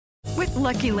With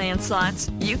Lucky Land Slots,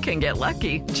 you can get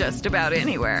lucky just about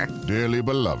anywhere. Dearly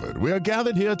beloved, we are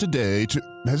gathered here today to...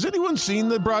 Has anyone seen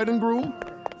the bride and groom?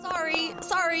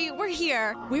 Sorry, we're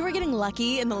here. We were getting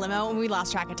lucky in the limo and we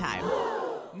lost track of time.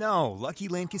 No, Lucky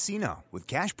Land Casino, with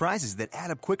cash prizes that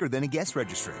add up quicker than a guest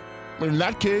registry. In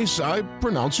that case, I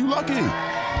pronounce you lucky.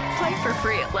 Play for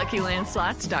free at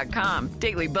LuckyLandSlots.com.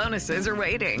 Daily bonuses are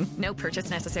waiting. No purchase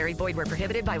necessary. Void where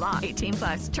prohibited by law.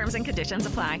 18+. Terms and conditions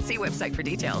apply. See website for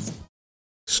details.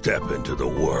 Step into the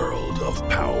world of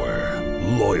power,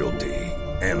 loyalty,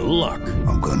 and luck.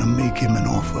 I'm gonna make him an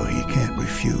offer he can't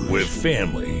refuse. With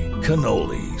family,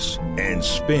 cannolis, and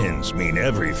spins mean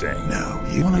everything. Now,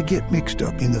 you wanna get mixed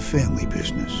up in the family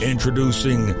business.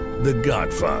 Introducing The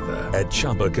Godfather at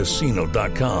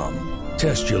ChumbaCasino.com.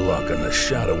 Test your luck in the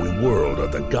shadowy world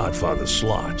of The Godfather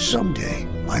slot. Someday,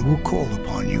 I will call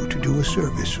upon you to do a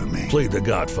service for me. Play The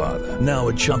Godfather, now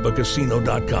at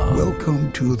ChumbaCasino.com.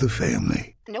 Welcome to the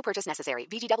family. No purchase necessary.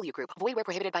 VGW Group. Void where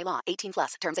prohibited by law.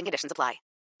 18+. Terms and conditions apply.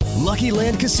 Lucky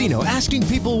Land Casino, asking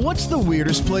people, what's the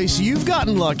weirdest place you've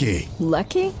gotten lucky?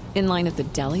 Lucky? In line at the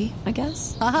deli, I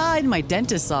guess? Aha, in my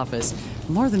dentist's office.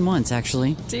 More than once,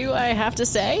 actually. Do I have to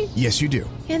say? Yes, you do.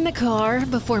 In the car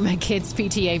before my kids'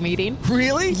 PTA meeting.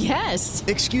 Really? Yes.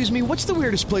 Excuse me, what's the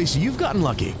weirdest place you've gotten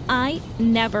lucky? I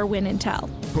never win and tell.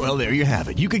 Well, there you have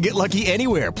it. You can get lucky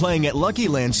anywhere, playing at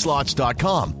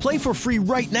LuckyLandSlots.com. Play for free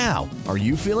right now. Are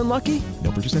you feeling lucky?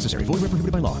 No purchase necessary. Void where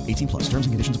prohibited by law. 18+. Terms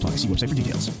and conditions apply. See website for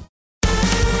details.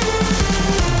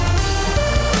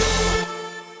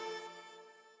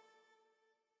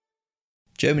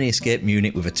 Germany escaped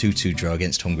Munich with a 2-2 draw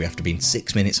against Hungary after being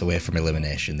 6 minutes away from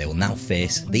elimination. They will now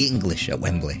face the English at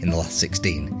Wembley in the last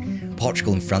 16.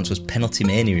 Portugal and France was penalty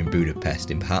mania in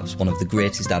Budapest in perhaps one of the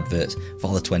greatest adverts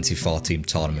for the 2014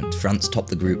 tournament. France topped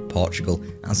the group, Portugal,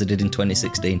 as they did in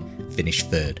 2016, finished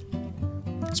third.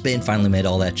 Spain finally made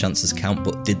all their chances count,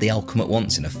 but did they all come at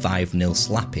once in a 5-0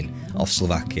 slapping of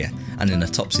Slovakia? And in a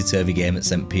topsy-turvy game at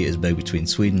St. Petersburg between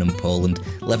Sweden and Poland,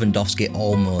 Lewandowski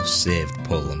almost saved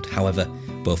Poland. However,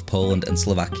 both Poland and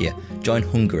Slovakia joined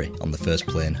Hungary on the first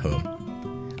plane home.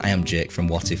 I am Jake from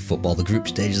What If Football. The group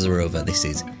stages are over. This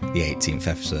is the 18th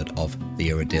episode of the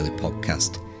Euro Daily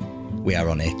podcast. We are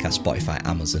on Acast, Spotify,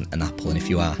 Amazon and Apple, and if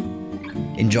you are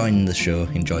enjoying the show,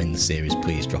 enjoying the series,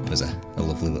 please drop us a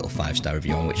lovely little 5-star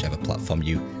review on whichever platform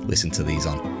you listen to these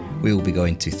on. We will be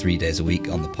going to 3 days a week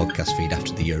on the podcast feed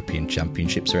after the European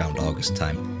Championships around August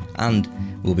time, and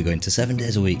we'll be going to 7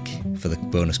 days a week for the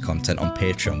bonus content on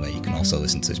Patreon, where you can also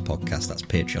listen to this podcast. That's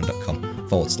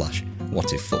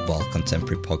patreon.com/What If Football,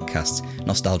 contemporary podcasts,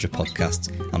 nostalgia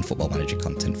podcasts and Football Manager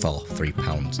content for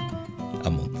 £3 a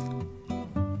month.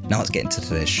 Now let's get into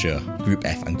today's show, Group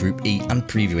F and Group E, and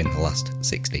previewing the last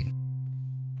 16.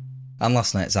 And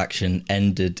last night's action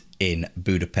ended in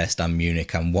Budapest and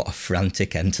Munich, and what a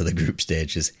frantic end to the group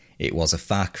stages. It was a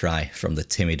far cry from the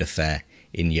timid affair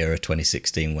in Euro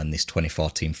 2016 when this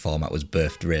 2014 format was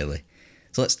birthed, really.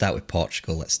 So let's start with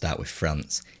Portugal, let's start with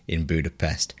France in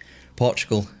Budapest.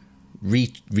 Portugal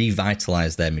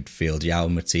revitalised their midfield,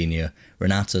 João Moutinho,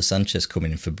 Renato Sanchez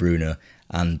coming in for Bruno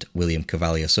and William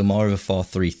Carvalho, so more of a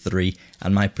 4-3-3,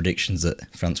 and my predictions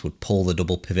that France would pull the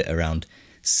double pivot around.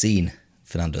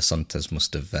 Fernando Santos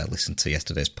must have listened to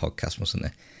yesterday's podcast, mustn't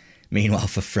they? Meanwhile,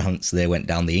 for France, they went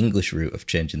down the English route of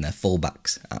changing their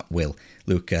fullbacks at will.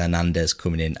 Luca Hernandez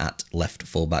coming in at left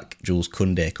fullback, Jules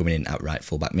Koundé coming in at right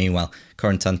fullback. Meanwhile,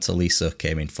 Corentin Tolisso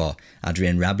came in for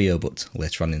Adrien Rabiot, but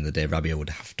later on in the day, Rabiot would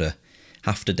have to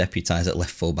deputise at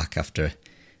left fullback after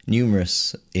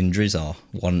numerous injuries, or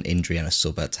one injury and a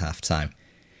sub at half-time.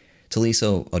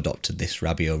 Tolisso adopted this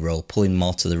Rabiot role, pulling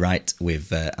more to the right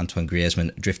with Antoine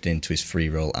Griezmann drifting into his free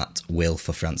role at will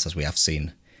for France, as we have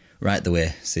seen right the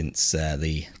way since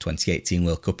the 2018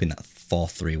 World Cup in that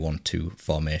 4-3-1-2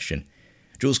 formation.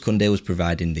 Jules Koundé was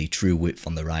providing the true width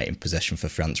on the right in possession for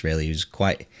France, really. He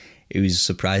was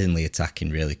surprisingly attacking,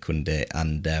 really, Koundé,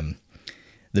 and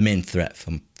the main threat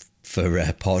for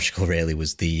Portugal, really,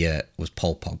 was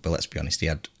Paul Pogba, let's be honest.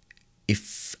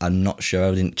 I'm not sure,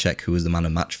 I didn't check who was the man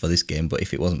of match for this game, but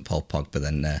if it wasn't Paul Pogba,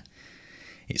 then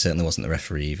it certainly wasn't the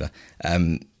referee either.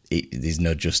 There's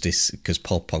no justice, because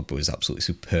Paul Pogba was absolutely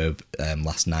superb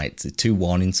last night. 2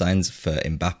 warning signs for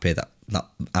Mbappe. That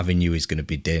avenue is going to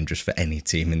be dangerous for any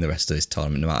team in the rest of this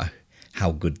tournament, no matter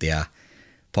how good they are.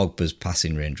 Pogba's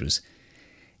passing range was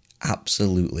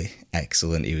absolutely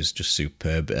excellent. He was just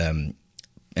superb.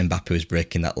 Mbappe was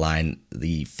breaking that line.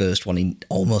 The first one, he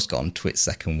almost got onto it.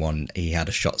 Second one, he had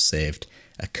a shot saved,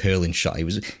 a curling shot. It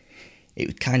was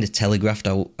kind of telegraphed.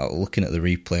 Looking at the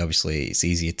replay, obviously, it's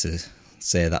easier to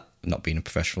say that, not being a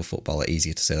professional footballer,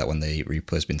 easier to say that when the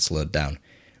replay's been slowed down.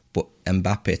 but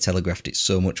Mbappe telegraphed it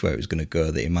so much where it was going to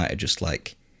go that he might have just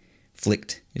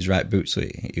flicked his right boot, so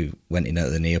he went in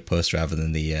at the near post rather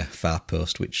than the far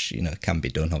post, which can be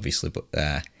done obviously, but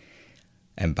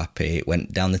Mbappe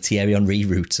went down the Thierry Henry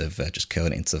route of just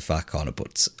curling it into the far corner,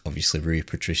 but obviously Rui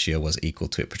Patricio was equal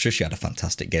to it. Patricio had a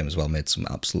fantastic game as well, made some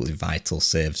absolutely vital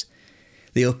saves.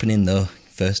 The opening though,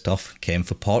 first off, came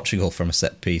for Portugal from a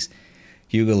set piece.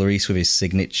 Hugo Lloris with his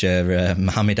signature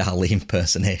Muhammad Ali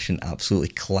impersonation, absolutely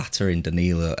clattering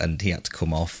Danilo, and he had to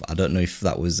come off. I don't know if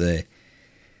that was a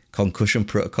concussion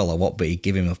protocol or what, but he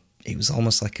gave him it was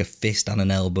almost like a fist and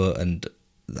an elbow, and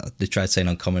they tried saying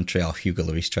on commentary, or Hugo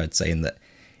Lloris tried saying that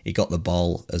he got the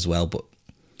ball as well, but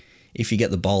if you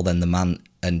get the ball then the man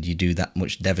and you do that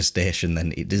much devastation,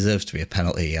 then it deserves to be a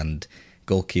penalty, and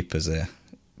goalkeepers are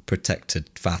protected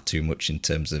far too much in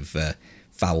terms of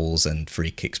fouls and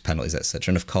free kicks, penalties,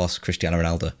 etc. And of course Cristiano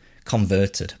Ronaldo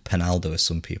converted Penaldo, as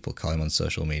some people call him on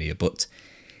social media, but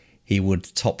he would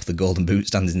top the Golden Boot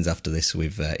standings after this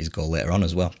with his goal later on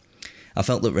as well. I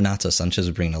felt that Renato Sanchez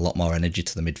was bringing a lot more energy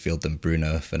to the midfield than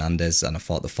Bruno Fernandes, and I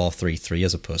thought the 4-3-3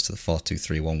 as opposed to the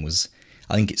 4-2-3-1 was,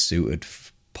 I think it suited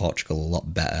Portugal a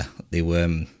lot better. They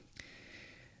were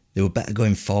better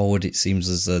going forward. It seems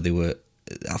as though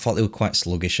I thought they were quite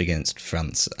sluggish against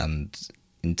France, and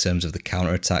in terms of the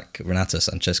counter-attack, Renato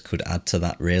Sanchez could add to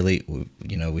that really.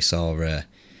 We saw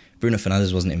Bruno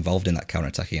Fernandes wasn't involved in that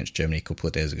counter-attack against Germany a couple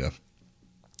of days ago.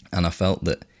 And I felt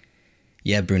that,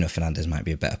 yeah, Bruno Fernandes might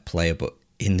be a better player, but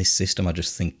in this system, I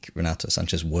just think Renato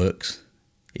Sanchez works.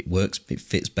 It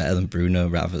fits better than Bruno,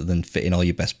 rather than fitting all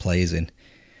your best players in.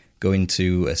 Going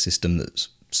to a system that's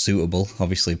suitable.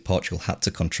 Obviously, Portugal had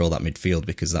to control that midfield,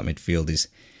 because that midfield is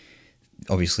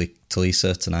obviously Tolisso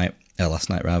last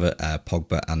night,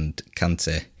 Pogba and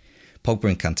Kante. Pogba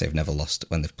and Kante have never lost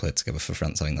when they've played together for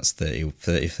France. I think that's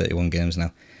 31 games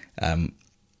now.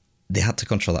 They had to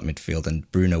control that midfield, and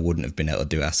Bruno wouldn't have been able to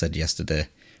do it. I said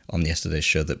on yesterday's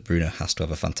show that Bruno has to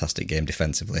have a fantastic game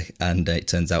defensively, and it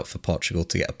turns out for Portugal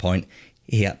to get a point,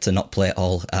 he had to not play at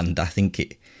all. And I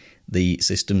think the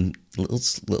system,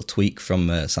 little tweak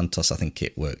from Santos, I think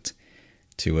it worked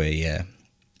to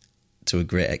a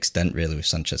great extent really with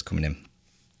Sanchez coming in.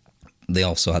 They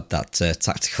also had that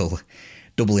tactical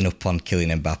doubling up on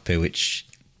Kylian Mbappe, which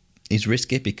is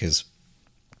risky because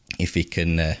if he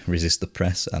can resist the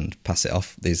press and pass it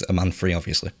off, there's a man free,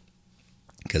 obviously,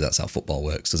 because that's how football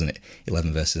works, doesn't it?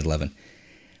 11 versus 11.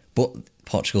 But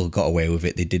Portugal got away with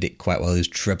it. They did it quite well. He was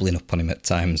trebling up on him at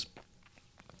times.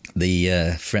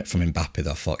 The threat from Mbappe,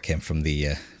 though, I thought came from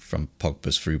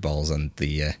Pogba's through balls and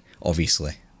the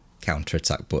obviously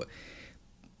counter-attack. But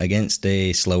against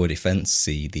a slower defence,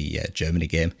 the Germany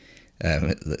game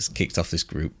that's kicked off this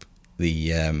group,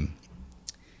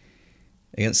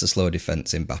 against the slower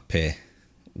defence, Mbappe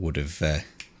would have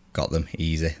got them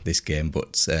easy this game,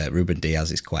 but Ruben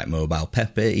Diaz is quite mobile.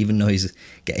 Pepe, even though he's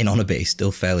getting on a bit, he's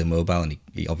still fairly mobile, and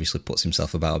he obviously puts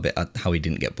himself about a bit. How he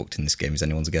didn't get booked in this game is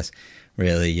anyone's guess,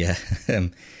 really. Yeah.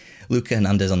 Luca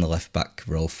Hernandez on the left-back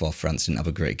role for France didn't have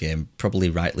a great game, probably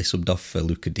rightly subbed off for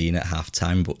Luca Digne at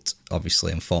half-time, but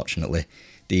obviously, unfortunately,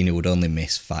 Digne would only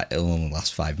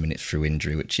last 5 minutes through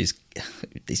injury, which is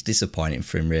it's disappointing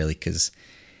for him, really, because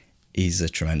he's a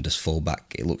tremendous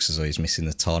fullback. It looks as though he's missing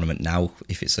the tournament now.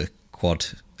 If it's a quad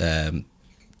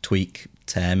tweak,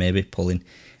 tear maybe, pulling,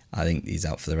 I think he's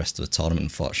out for the rest of the tournament,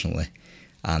 unfortunately.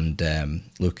 And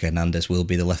Luca Hernandez will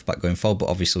be the left-back going forward, but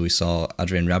obviously we saw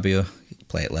Adrien Rabiot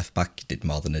play at left-back. He did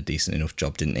more than a decent enough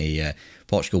job, didn't he?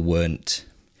 Portugal weren't...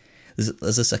 As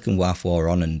the second half wore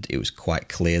on, and it was quite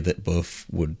clear that both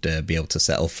would be able to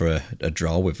settle for a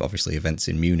draw, with obviously events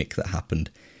in Munich that happened.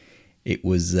 It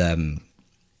was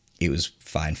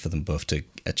fine for them both to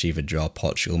achieve a draw.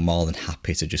 Portugal more than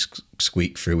happy to just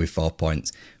squeak through with 4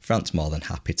 points. France more than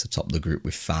happy to top the group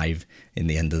with 5 in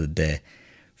the end of the day.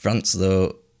 France,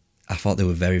 though, I thought they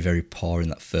were very, very poor in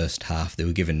that first half. They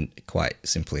were given quite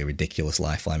simply a ridiculous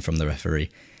lifeline from the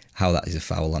referee. How that is a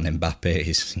foul on Mbappe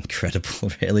is incredible,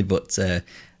 really. But as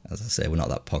I say, we're not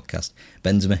that podcast.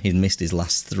 Benzema, he'd missed his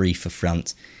last 3 for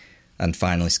France and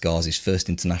finally scores his first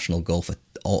international goal for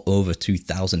over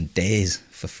 2,000 days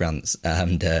for France,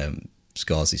 and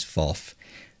scores his 4th,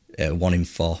 1 in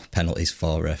 4 penalties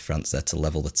for France there to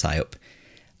level the tie-up.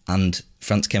 And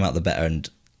France came out the better and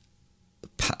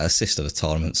assist of the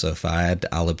tournament so far. I had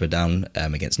Alaba down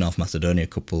against North Macedonia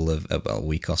about a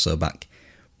week or so back,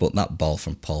 but that ball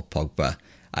from Paul Pogba,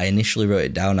 I initially wrote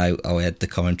it down. I had the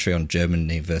commentary on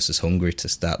Germany versus Hungary to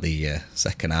start the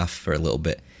second half for a little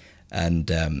bit,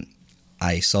 and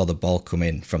I saw the ball come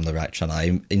in from the right channel.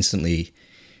 I instantly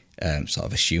sort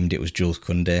of assumed it was Jules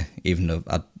Koundé, even though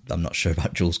I'm not sure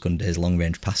about Jules Koundé's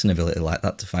long-range passing ability like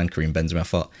that to find Karim Benzema. I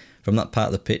thought from that part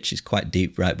of the pitch, it's quite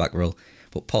deep, right back roll.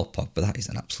 But Paul Pogba, that is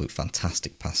an absolute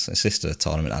fantastic pass, assist of the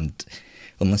tournament. And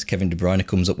unless Kevin De Bruyne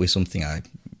comes up with something, I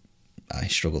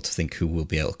struggle to think who will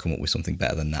be able to come up with something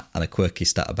better than that. And a quirky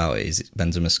stat about it is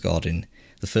Benzema scored in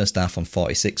the first half on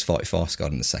 46-44,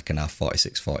 scored in the second half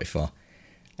 46-44.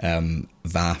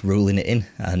 VAR ruling it in,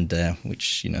 and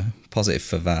which, positive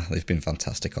for VAR. They've been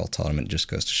fantastic all tournament, just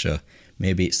goes to show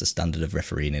maybe it's the standard of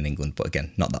refereeing in England, but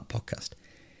again, not that podcast.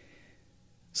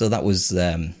 So that was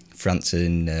France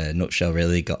in a nutshell,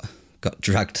 really. Got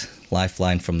dragged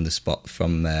lifeline from the spot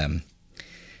from the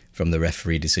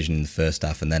referee decision in the first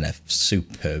half, and then a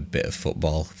superb bit of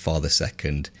football for the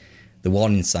second. The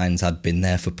warning signs had been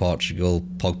there for Portugal.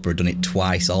 Pogba had done it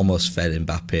twice, almost fed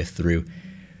Mbappe through.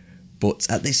 But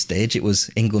at this stage, it was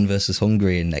England versus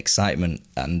Hungary in excitement.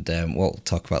 And what we'll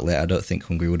talk about later, I don't think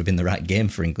Hungary would have been the right game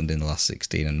for England in the last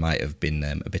 16 and might have been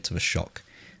a bit of a shock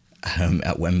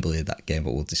at Wembley, that game.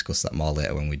 But we'll discuss that more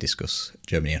later when we discuss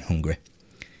Germany and Hungary.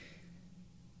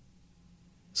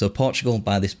 So Portugal,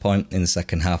 by this point in the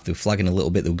second half, they were flagging a little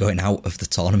bit. They were going out of the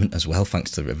tournament as well,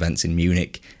 thanks to the events in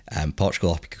Munich.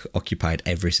 Portugal occupied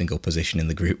every single position in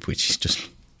the group, which is just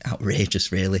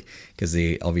outrageous, really, because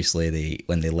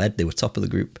when they led, they were top of the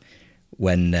group.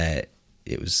 When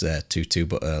it was 2-2,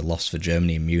 but a loss for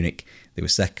Germany in Munich, they were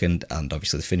second, and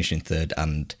obviously they finished in third.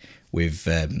 And with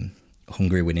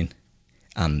Hungary winning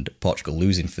and Portugal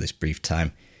losing for this brief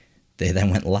time, they then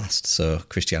went last. So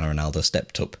Cristiano Ronaldo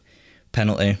stepped up.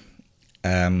 Penalty.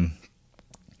 By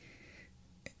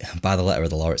the letter of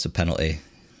the law, it's a penalty.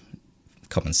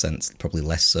 Common sense, probably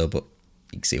less so, but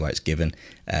you can see why it's given.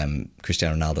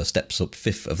 Cristiano Ronaldo steps up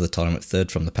fifth of the tournament, third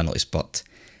from the penalty spot.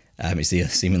 He's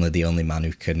seemingly the only man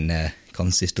who can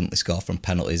consistently score from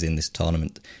penalties in this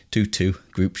tournament.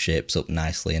 2-2, group shapes up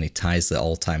nicely, and he ties the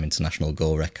all-time international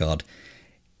goal record.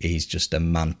 He's just a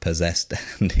man possessed,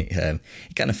 and it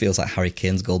kind of feels like Harry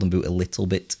Kane's golden boot a little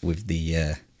bit with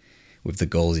the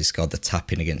goals he scored, the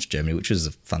tap-in against Germany, which was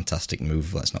a fantastic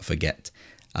move, let's not forget.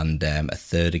 And a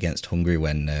third against Hungary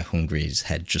when Hungary's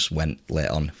head just went late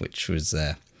on, which was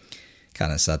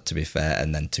kind of sad, to be fair.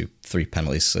 And then 3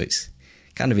 penalties, so it's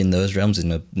kind of in those realms.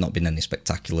 There's not been any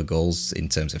spectacular goals in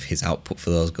terms of his output for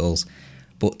those goals,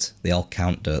 but they all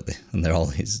count, don't they? And they're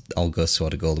all goes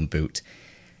toward a golden boot.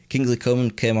 Kingsley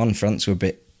Coman came on. France were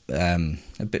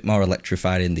a bit more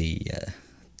electrified in the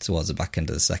towards the back end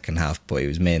of the second half, but it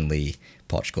was mainly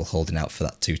Portugal holding out for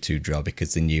that 2-2 draw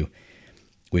because they knew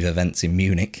with events in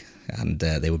Munich and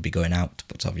they would be going out,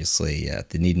 but obviously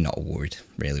they need not have worried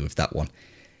really with that one.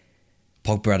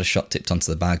 Pogba had a shot tipped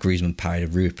onto the bar. Griezmann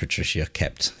parried. Rui Patricio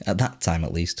kept, at that time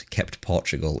at least, kept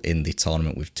Portugal in the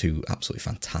tournament with 2 absolutely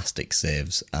fantastic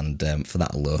saves, and for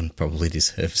that alone probably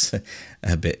deserves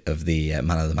a bit of the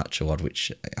Man of the Match award,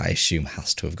 which I assume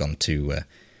has to have gone to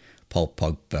Paul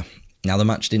Pogba. Now, the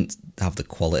match didn't have the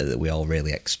quality that we all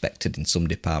really expected in some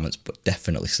departments, but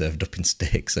definitely served up in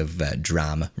stakes of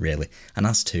drama, really. And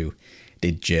as too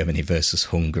did Germany versus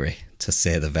Hungary, to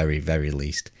say the very, very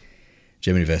least.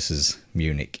 Germany versus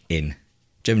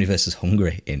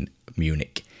Hungary in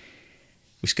Munich.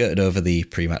 We skirted over the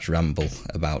pre-match ramble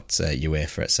about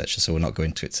UEFA, etc., so we're not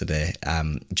going to it today.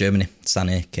 Germany,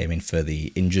 Sané came in for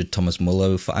the injured Thomas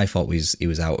Müller. I thought he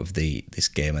was out of this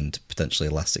game and potentially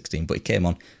the last 16, but he came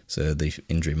on, so the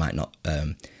injury might not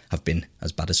have been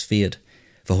as bad as feared.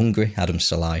 For Hungary, Adam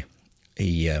Salai,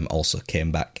 he also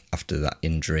came back after that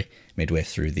injury midway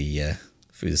through the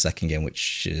second game,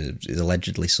 which is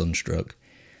allegedly sunstroke.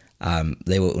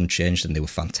 They were unchanged and they were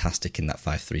fantastic in that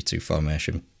 5-3-2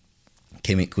 formation.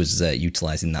 Kimmich was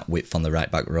utilising that width on the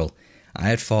right-back role. I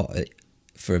had thought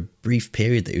for a brief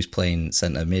period that he was playing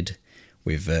centre mid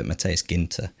with Matthias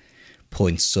Ginter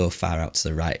pulling so far out to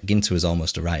the right. Ginter was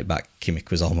almost a right-back, Kimmich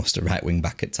was almost a right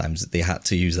wing-back at times. They had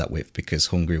to use that width because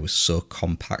Hungary was so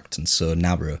compact and so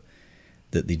narrow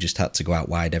that they just had to go out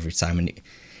wide every time. And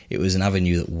it was an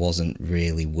avenue that wasn't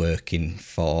really working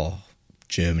for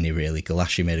Germany, really.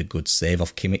 Golashi made a good save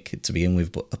off Kimmich to begin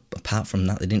with, but apart from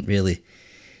that, they didn't really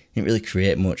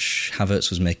create much. Havertz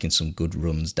was making some good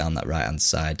runs down that right-hand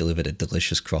side, delivered a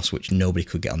delicious cross, which nobody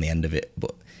could get on the end of it.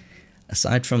 But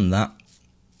aside from that,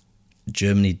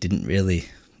 Germany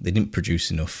didn't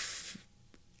produce enough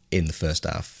in the first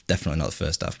half. Definitely not the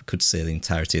first half. We could say the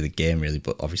entirety of the game, really,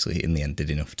 but obviously in the end did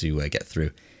enough to get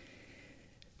through.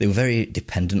 They were very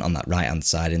dependent on that right-hand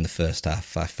side in the first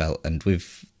half, I felt, and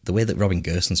with the way that Robin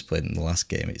Gosens played in the last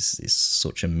game is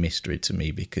such a mystery to me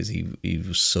because he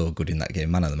was so good in that game,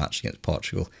 man of the match against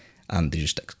Portugal, and they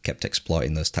just kept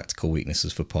exploiting those tactical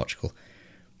weaknesses for Portugal.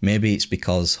 Maybe it's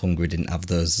because Hungary didn't have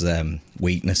those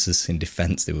weaknesses in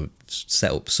defence. They were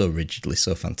set up so rigidly,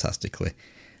 so fantastically.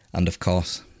 And of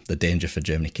course, the danger for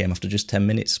Germany came after just 10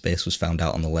 minutes. Space was found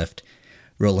out on the left.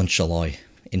 Roland Scholloy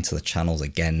into the channels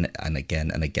again and again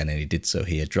and again, and he did so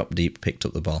here. Dropped deep, picked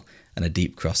up the ball, and a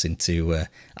deep cross into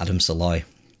Adam Szalai.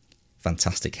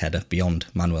 Fantastic header beyond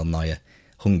Manuel Neuer.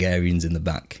 Hungarians in the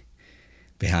back,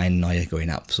 behind Neuer, going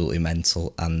absolutely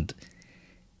mental. And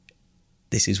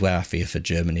this is where I fear for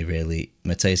Germany, really.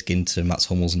 Matthias Ginter, Mats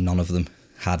Hummels, none of them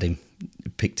had him,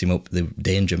 picked him up, the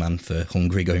danger man for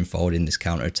Hungary going forward in this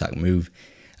counter-attack move.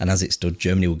 And as it stood,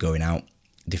 Germany were going out,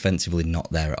 defensively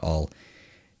not there at all.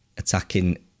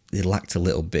 Attacking, they lacked a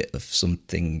little bit of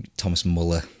something. Thomas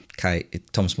Muller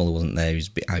wasn't there.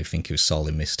 I think he was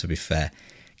sorely missed, to be fair.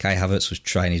 Kai Havertz was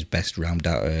trying his best to round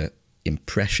out an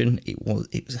impression. He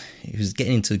was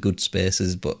getting into good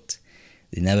spaces, but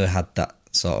they never had that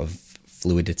sort of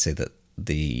fluidity that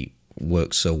they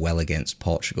worked so well against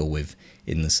Portugal with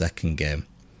in the second game.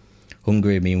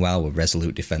 Hungary, meanwhile, were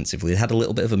resolute defensively. They had a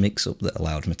little bit of a mix-up that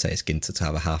allowed Matthias Ginter to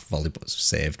have a half volley but was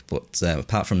saved. But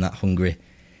apart from that,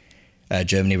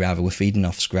 Germany rather were feeding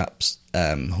off scraps.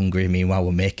 Hungary, meanwhile,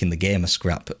 were making the game a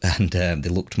scrap, and they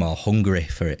looked more hungry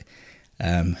for it,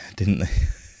 didn't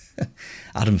they?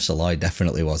 Adam Szalai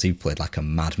definitely was. He played like a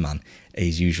madman.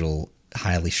 His usual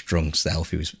highly strung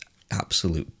self. He was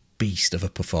absolute beast of a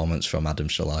performance from Adam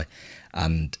Szalai.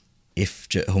 And if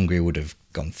Hungary would have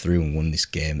gone through and won this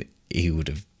game, he would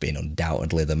have been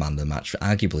undoubtedly the man of the match.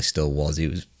 Arguably still was. He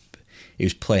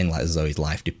was playing like as though his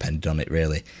life depended on it,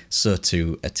 really. So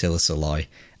too Attila Szalai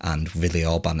and Vili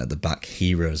Orban at the back,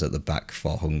 heroes at the back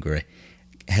for Hungary.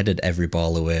 Headed every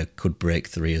ball away, could break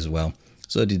three as well.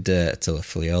 So did Attila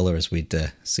Filiola, as we'd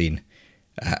seen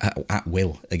at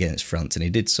will against France, and he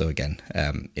did so again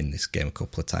in this game a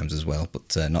couple of times as well,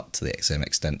 but not to the same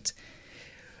extent.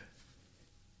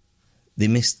 They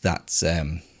missed that.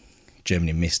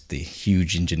 Germany missed the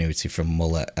huge ingenuity from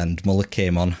Muller, and Muller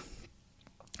came on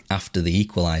after the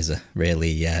equaliser,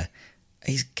 really.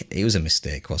 It was a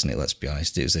mistake, wasn't it? Let's be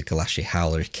honest. It was a Galassi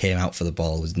howler. He came out for the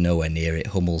ball, was nowhere near it.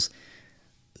 Hummels,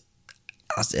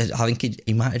 I think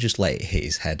he might have just let it hit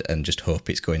his head and just hope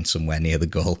it's going somewhere near the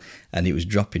goal, and it was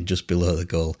dropping just below the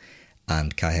goal,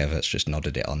 and Kai Havertz just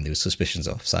nodded it on. There was suspicions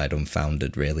of offside,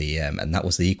 unfounded, really, and that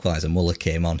was the equaliser. Muller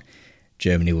came on.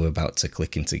 Germany were about to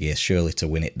click into gear, surely to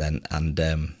win it then, and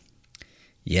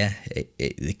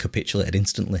they capitulated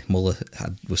instantly. Muller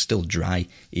was still dry,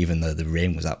 even though the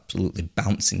rain was absolutely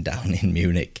bouncing down in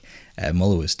Munich.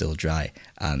 Muller was still dry,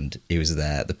 and he was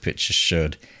there. The picture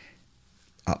showed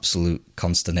absolute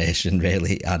consternation,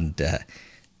 really, and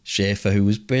Schäfer, who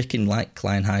was breaking like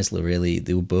Klein Heisler, really.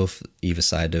 They were both either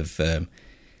side of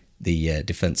the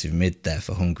defensive mid there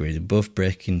for Hungary. They were both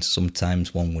breaking.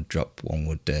 Sometimes one would drop, one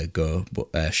would go,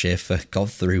 but Schäfer got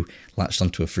through, latched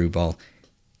onto a through ball,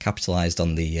 capitalised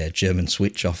on the German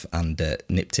switch off, and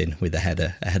nipped in with a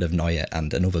header ahead of Neuer,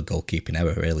 and another goalkeeping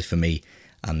error, really, for me.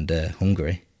 And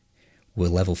Hungary were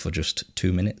level for just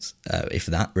 2 minutes, if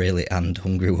that, really, and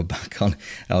Hungary were back on.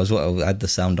 I had the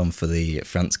sound on for the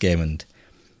France game, and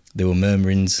there were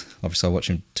murmurings. Obviously, I was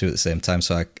watching two at the same time,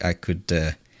 so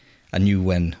I knew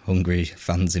when Hungary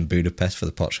fans in Budapest for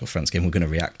the Portugal-France game were going to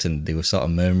react, and they were sort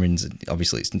of murmurings.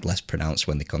 Obviously, it's less pronounced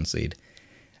when they concede.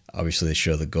 Obviously, they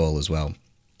show the goal as well.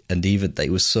 And even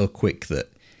it was so quick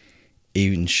that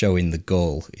even showing the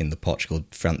goal in the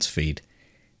Portugal-France feed,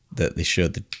 that they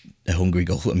showed the Hungary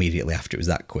goal immediately after. It was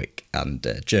that quick. And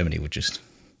Germany were just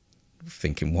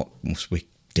thinking, what must we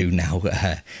do now?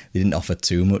 They didn't offer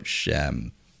too much.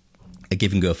 A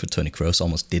give and go for Toni Kroos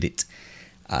almost did it.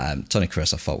 Toni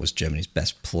Kroos, I thought, was Germany's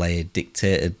best player,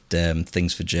 dictated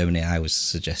things for Germany. I was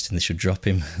suggesting they should drop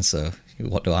him, so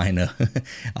what do I know?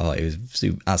 I thought he was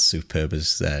as superb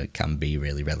as can be,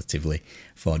 really, relatively,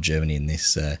 for Germany in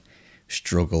this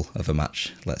struggle of a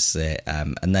match, let's say.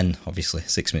 And then, obviously,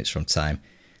 6 minutes from time,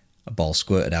 a ball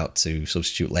squirted out to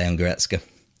substitute Leon Goretzka.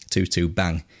 2-2,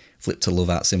 bang. Flipped to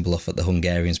Lovat Simbalov at the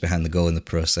Hungarians behind the goal in the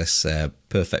process.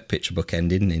 Perfect picture book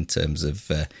ending in terms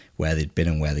of where they'd been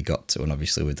and where they got to, and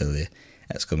obviously with the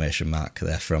exclamation mark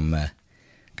there from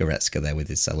Goretzka there with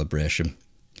his celebration.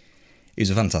 It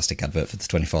was a fantastic advert for the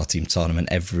 24-team tournament.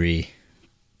 Every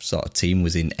sort of team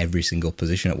was in every single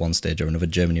position at one stage or another.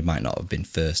 Germany might not have been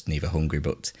first, neither Hungary,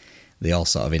 but they all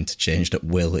sort of interchanged at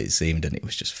will, it seemed, and it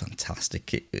was just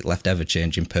fantastic. It left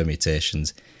ever-changing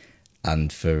permutations.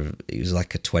 And it was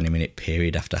like a 20-minute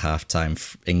period after half-time.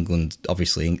 England,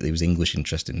 obviously, there was English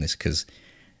interest in this because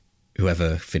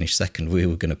whoever finished second, we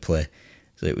were going to play.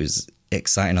 So it was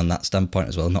exciting on that standpoint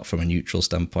as well, not from a neutral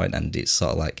standpoint. And it's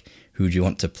sort of like, who do you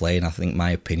want to play? And I think my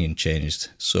opinion changed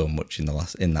so much in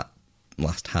that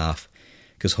last half,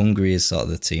 because Hungary is sort of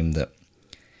the team that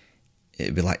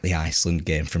it'd be like the Iceland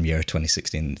game from Euro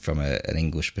 2016 from an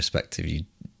English perspective. You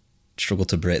struggle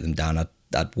to break them down.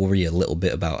 I'd worry a little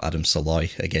bit about Adam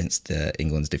Soloy against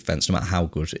England's defence. No matter how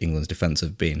good England's defence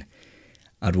have been,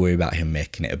 I'd worry about him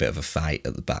making it a bit of a fight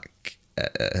at the back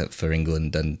for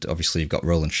England. And obviously you've got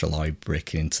Roland Shalhoub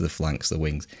breaking into the flanks, the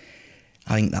wings.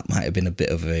 I think that might have been a bit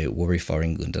of a worry for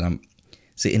England. And I'm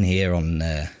sitting here on,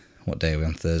 what day are we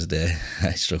on? Thursday?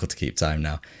 I struggle to keep time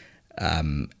now.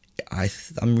 I'm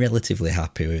relatively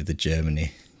happy with the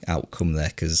Germany outcome there,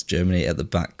 because Germany at the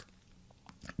back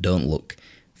don't look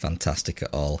fantastic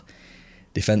at all.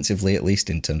 Defensively, at least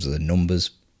in terms of the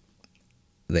numbers,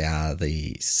 they are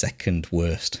the second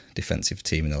worst defensive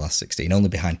team in the last 16, only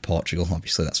behind Portugal.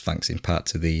 Obviously, that's thanks in part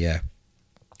to the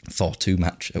 4-2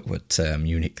 match at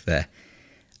Munich there.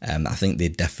 I think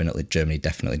Germany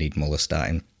definitely need Muller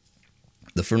starting.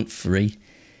 The front three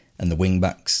and the wing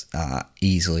backs are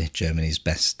easily Germany's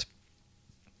best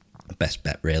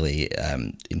bet, really.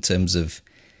 In terms of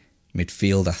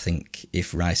midfield, I think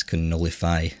if Rice can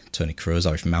nullify Toni Kroos,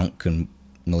 or if Mount can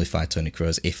nullify Toni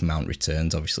Kroos, if Mount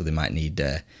returns, obviously they might need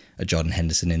a Jordan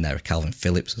Henderson in there, a Calvin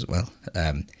Phillips as well.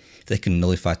 If they can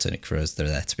nullify Toni Kroos, they're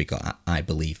there to be got, I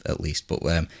believe, at least. But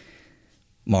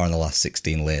more on the last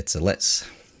 16 later. Let's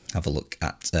have a look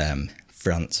at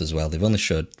France as well. They've only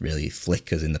showed really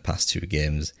flickers in the past 2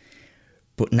 games.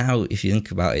 But now, if you think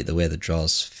about it, the way the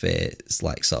draws is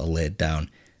like sort of laid down,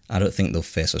 I don't think they'll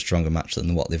face a stronger match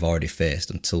than what they've already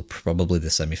faced until probably the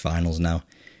semi-finals now.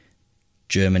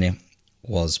 Germany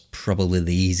was probably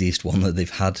the easiest one that they've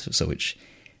had,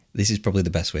 this is probably the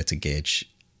best way to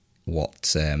gauge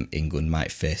what England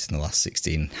might face in the last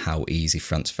 16, how easy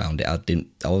France found it.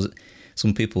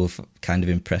 Some people were kind of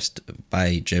impressed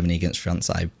by Germany against France.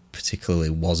 I particularly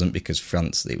wasn't, because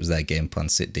France, it was their game plan,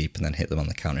 sit deep and then hit them on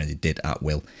the counter, and they did at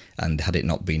will. And had it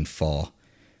not been for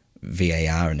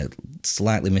VAR and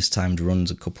slightly mistimed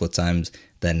runs a couple of times,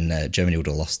 then Germany would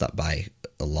have lost that by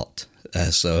a lot.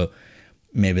 So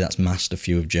maybe that's masked a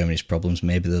few of Germany's problems.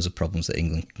 Maybe those are problems that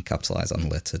England can capitalise on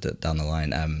later down the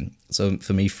line. So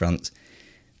for me, France,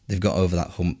 they've got over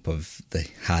that hump of the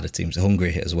harder teams.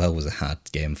 Hungary as well was a hard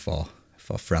game for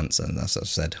France, and as I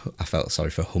said, I felt sorry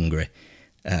for Hungary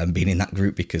being in that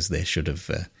group, because they should have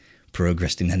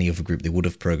progressed in any other group. They would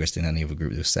have progressed in any other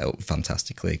group. They were set up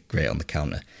fantastically, great on the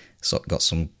counter, so got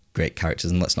some great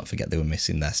characters, and let's not forget they were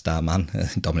missing their star man,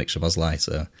 Dominic Szoboszlai,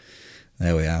 so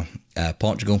there we are.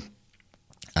 Portugal,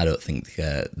 I don't think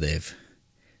they've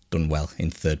done well in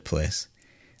third place.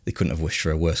 They couldn't have wished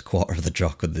for a worse quarter of the draw,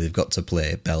 could they? They've got to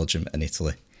play Belgium and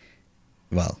Italy.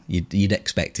 Well, you'd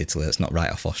expect Italy. Let's not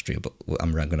write off Austria, but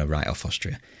I'm going to write off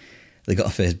Austria. They got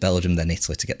to face Belgium, then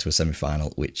Italy to get to a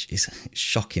semi-final, which is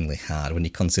shockingly hard when you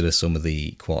consider some of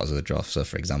the quarters of the draw. So,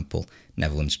 for example,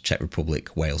 Netherlands, Czech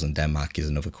Republic, Wales and Denmark is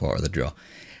another quarter of the draw.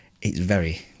 It's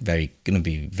very, very going to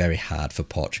be very hard for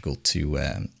Portugal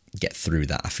to get through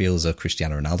that. I feel as though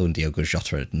Cristiano Ronaldo and Diogo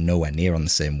Jota are nowhere near on the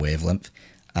same wavelength.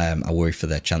 I worry for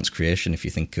their chance creation. If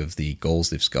you think of the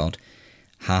goals they've scored,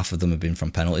 half of them have been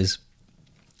from penalties.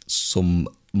 Some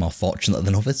more fortunate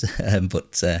than others,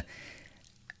 but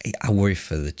I worry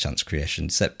for the chance creation.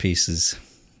 Set pieces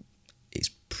is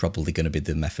probably going to be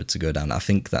the method to go down. I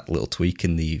think that little tweak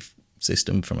in the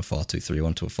system from a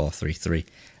 4-2-3-1 to a 4-3-3,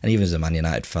 and even as a Man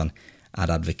United fan, I'd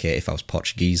advocate, if I was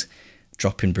Portuguese,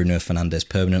 dropping Bruno Fernandes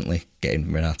permanently,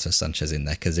 getting Renato Sanchez in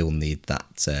there, because he'll need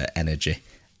that energy,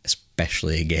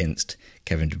 especially against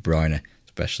Kevin De Bruyne,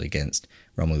 especially against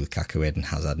Romelu Lukaku, Eden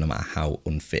Hazard, no matter how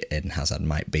unfit Eden Hazard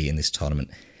might be in this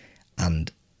tournament.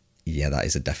 And yeah, that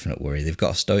is a definite worry. They've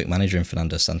got a stoic manager in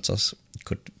Fernando Santos.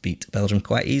 Could beat Belgium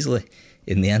quite easily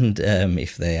in the end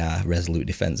if they are resolute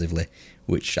defensively,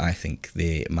 which I think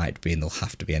they might be, and they'll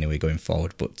have to be anyway going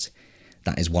forward. But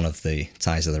that is one of the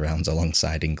ties of the rounds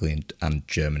alongside England and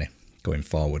Germany going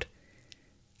forward.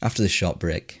 After this short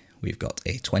break, we've got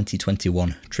a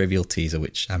 2021 trivial teaser,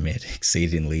 which I made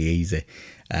exceedingly easy.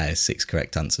 6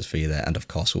 correct answers for you there. And of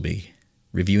course, we'll be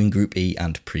reviewing Group E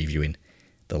and previewing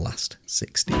the last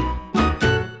 16.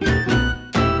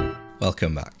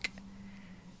 Welcome back.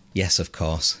 Yes, of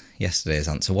course, yesterday's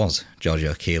answer was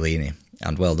Giorgio Chiellini.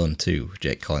 And well done to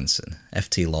Jake Collinson,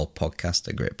 FT Lol Podcast,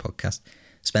 a great podcast,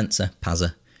 Spencer,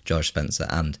 Pazza, George Spencer,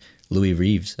 and Louis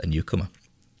Reeves, a newcomer.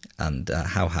 And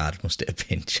how hard must it have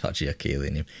been? Giorgio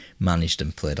Chiellini managed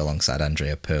and played alongside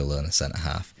Andrea Pirlo in the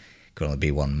centre-half. Could only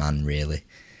be one man, really.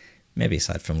 Maybe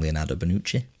aside from Leonardo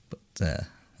Bonucci, but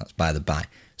that's by the by.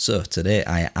 So today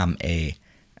I am a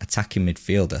attacking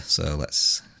midfielder, so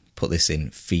let's put this in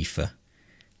FIFA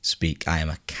speak, I am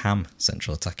a CAM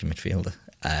central attacking midfielder.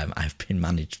 I've been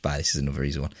managed by, this is another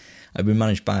easy one, I've been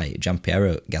managed by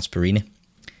Giampiero Gasperini,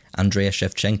 Andrei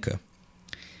Shevchenko.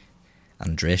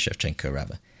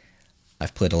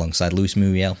 I've played alongside Luis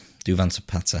Muriel, Duvan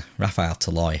Zapata, Rafael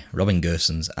Toloi, Robin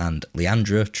Gosens and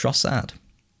Leandro Trossard.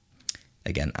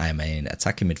 Again, I am an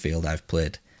attacking midfielder. I've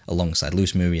played alongside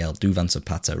Luis Muriel, Duvan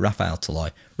Zapata, Rafael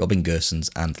Toloi, Robin Gosens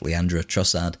and Leandro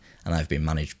Trossard, and I've been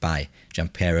managed by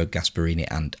Giampiero Gasperini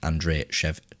and Andrei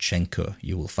Shevchenko.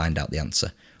 You will find out the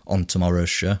answer on tomorrow's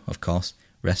show, of course.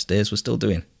 Rest days, we're still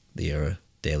doing the Euro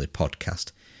Daily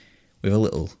podcast with a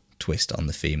little twist on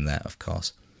the theme there, of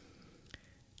course.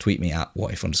 Tweet me at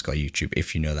whatif_YouTube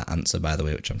if you know that answer, by the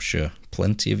way, which I'm sure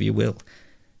plenty of you will.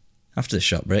 After the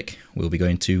short break, we'll be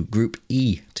going to Group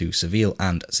E, to Seville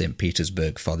and St.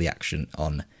 Petersburg for the action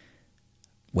on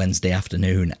Wednesday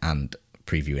afternoon and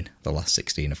previewing the last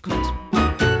 16, of course.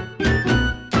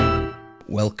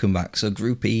 Welcome back. So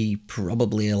Group E,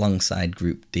 probably alongside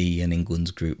Group D and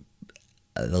England's group,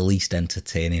 the least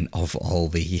entertaining of all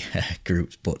the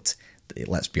groups, but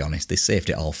let's be honest, they saved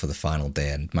it all for the final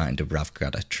day, and Martin Dubravka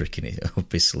had a trick in it up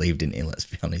his sleeve, didn't he? Let's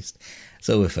be honest.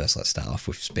 So let's start off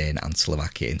with Spain and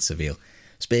Slovakia in Seville.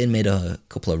 Spain made a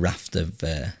couple of raft of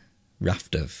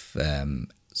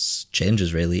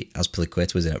changes, really.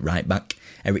 Azpilicueta was in at right back,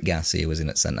 Eric Garcia was in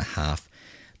at centre half,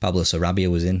 Pablo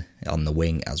Sarabia was in on the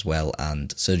wing as well, and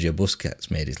Sergio Busquets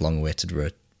made his long-awaited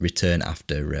return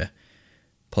after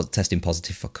testing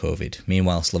positive for COVID.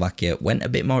 Meanwhile, Slovakia went a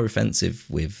bit more offensive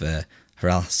with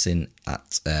Harasin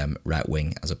at right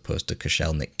wing as opposed to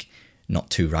Košelník. Not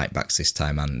two right backs this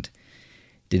time, and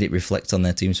did it reflect on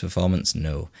their team's performance?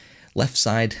 No. Left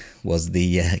side was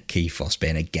the key for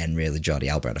Spain again, really. Jordi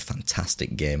Alba had a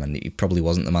fantastic game, and he probably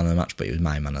wasn't the man of the match, but he was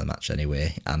my man of the match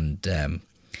anyway. And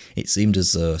it seemed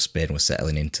as though Spain was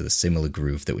settling into the similar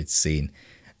groove that we'd seen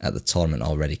at the tournament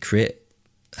already. Create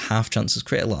a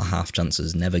lot of half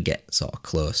chances, never get sort of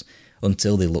close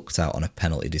until they looked out on a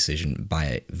penalty decision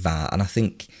by VAR. And I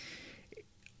think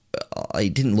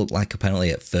it didn't look like a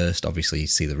penalty at first. Obviously, you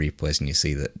see the replays and you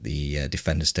see that the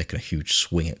defender's taken a huge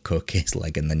swing at Koke's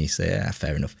leg, and then you say,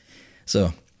 fair enough.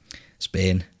 So,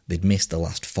 Spain, they'd missed the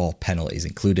last 4 penalties,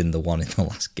 including the one in the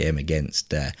last game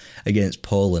against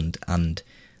Poland, and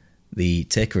the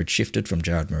taker had shifted from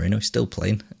Gerard Moreno. He's still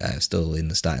playing, still in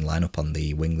the starting lineup on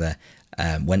the wing there.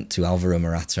 Went to Alvaro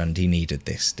Morata, and he needed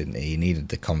this, didn't he? He needed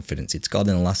the confidence. He'd scored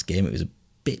in the last game. It was a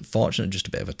bit fortunate, just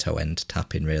a bit of a toe-end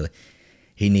tap-in, really.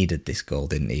 He needed this goal,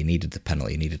 didn't he? He needed the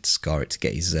penalty. He needed to score it to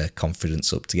get his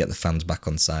confidence up, to get the fans back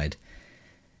on side.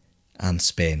 And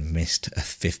Spain missed a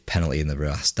 5th penalty in the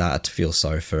row. I started to feel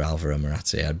sorry for Alvaro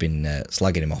Morata. I'd been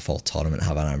slagging him off all tournament,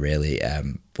 haven't I, really?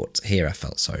 But here I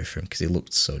felt sorry for him because he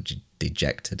looked so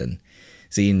dejected. And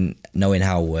knowing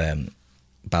how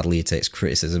badly he takes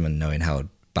criticism and knowing how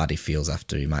bad he feels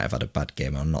after he might have had a bad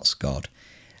game or not scored,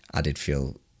 I did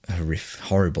feel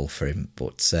horrible for him.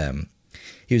 But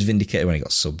he was vindicated when he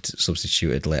got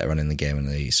substituted later on in the game, and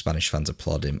the Spanish fans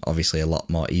applauded him. Obviously a lot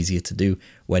more easier to do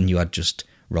when you had just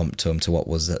romped home to what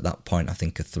was at that point I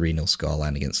think a 3-0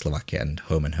 scoreline against Slovakia and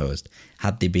home and hosed.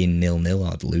 Had they been 0-0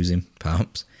 or losing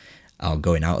perhaps, or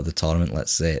going out of the tournament,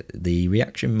 let's say, the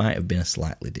reaction might have been a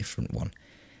slightly different one.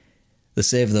 The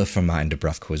save, though, from Martin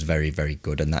Dubravka was very, very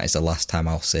good, and that is the last time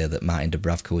I'll say that Martin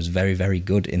Dubravka was very, very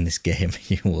good in this game.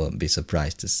 You won't be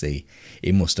surprised to see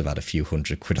he must have had a few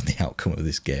 £100 on the outcome of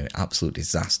this game. Absolute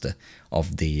disaster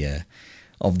of the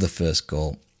first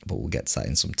goal, but we'll get to that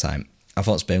in some time. I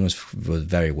thought Spain was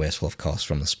very wasteful, of course,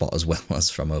 from the spot as well as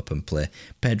from open play.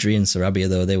 Pedri and Sarabia,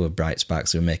 though, they were bright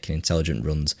sparks. They were making intelligent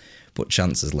runs, but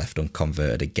chances left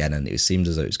unconverted again, and it seemed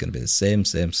as though it was going to be the same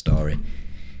story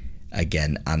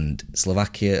again. And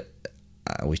Slovakia,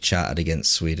 we chatted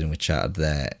against Sweden, we chatted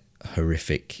their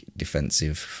horrific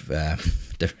defensive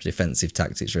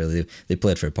tactics, really. They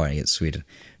played for a point against Sweden,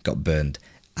 got burned,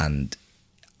 and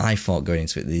I thought going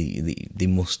into it, they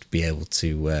must be able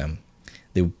to,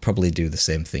 they would probably do the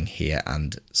same thing here,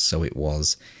 and so it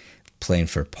was. Playing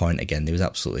for a point again, there was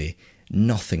absolutely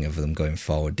nothing of them going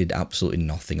forward, did absolutely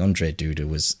nothing. Ondrej Duda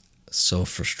was so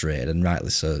frustrated, and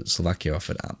rightly so. Slovakia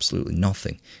offered absolutely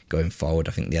nothing going forward.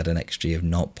 I think they had an XG of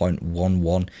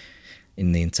 0.11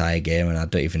 in the entire game, and I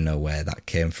don't even know where that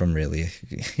came from, really.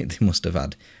 They must have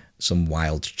had some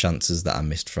wild chances that I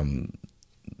missed from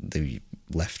the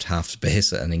left half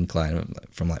space at an incline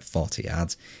from like 40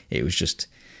 yards. It was just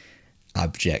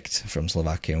abject from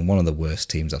Slovakia, and one of the worst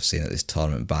teams I've seen at this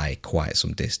tournament by quite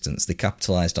some distance. They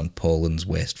capitalised on Poland's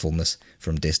wastefulness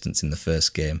from distance in the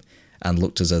first game and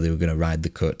looked as though they were going to ride the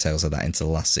coattails of that into the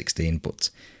last 16, but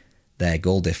their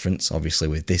goal difference, obviously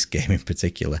with this game in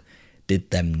particular, did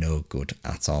them no good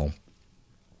at all.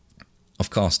 Of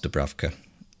course, Dubravka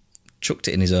chucked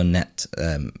it in his own net,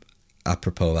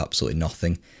 apropos of absolutely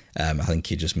nothing. I think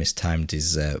he just mistimed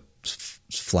his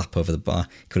flap over the bar.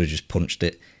 He could have just punched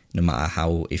it. No matter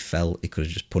how he fell, he could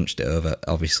have just punched it over.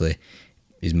 Obviously,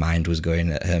 his mind was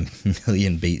going at a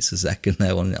million beats a second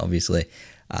there, wasn't it, obviously?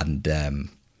 And,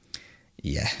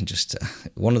 just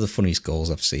one of the funniest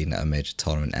goals I've seen at a major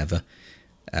tournament ever,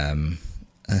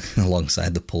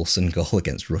 alongside the Poulsen goal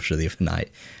against Russia the other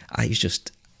night. He's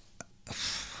just...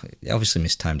 He obviously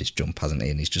mistimed his jump, hasn't he?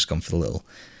 And he's just gone for the little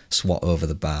swat over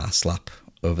the bar, slap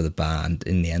over the bar, and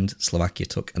in the end, Slovakia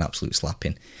took an absolute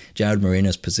slapping. Gerard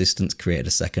Moreno's persistence created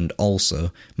a second.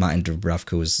 Also, Martin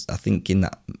Dubravka was, I think, in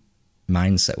that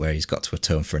mindset where he's got to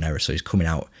atone for an error, so he's coming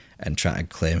out and trying to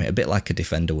claim it, a bit like a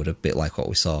defender would, a bit like what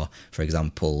we saw, for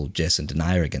example, Jason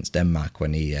Denayer against Denmark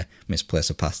when he misplaced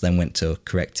a pass, then went to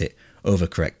correct it,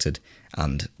 overcorrected,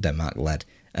 and Denmark led.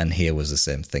 And here was the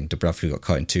same thing. Dubravka got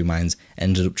caught in two minds,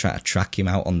 ended up trying to track him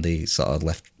out on the sort of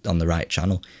left, on the right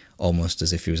channel, almost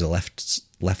as if he was a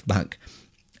left back.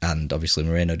 And obviously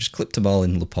Moreno just clipped the ball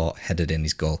in, Laporte headed in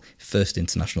his goal. First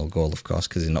international goal, of course,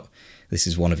 because this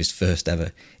is one of his first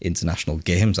ever international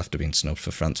games after being snubbed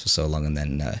for France for so long, and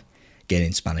then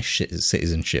gaining Spanish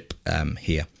citizenship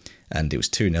here. And it was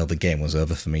 2-0. The game was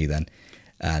over for me then.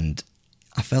 And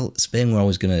I felt Spain were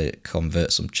always going to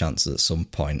convert some chances at some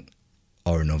point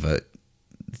or another.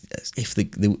 If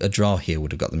a draw here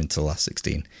would have got them into the last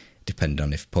 16, depending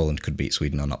on if Poland could beat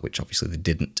Sweden or not, which obviously they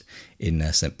didn't in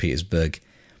St. Petersburg.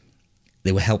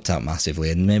 They were helped out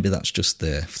massively, and maybe that's just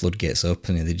the floodgates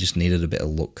opening. They just needed a bit of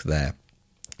luck there.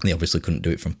 They obviously couldn't do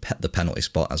it from the penalty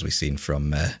spot, as we've seen from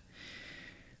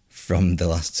the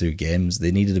last two games.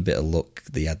 They needed a bit of luck.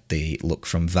 They had the luck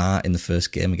from VAR in the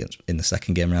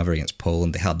second game against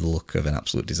Poland. They had the luck of an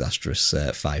absolute disastrous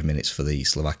 5 minutes for the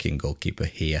Slovakian goalkeeper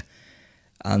here.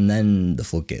 And then the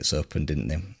floodgates opened, didn't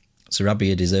they?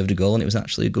 Sarabia deserved a goal, and it was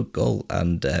actually a good goal.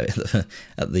 And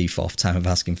at the fourth time of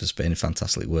asking for Spain, a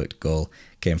fantastically worked goal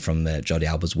came from Jordi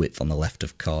Alba's width on the left,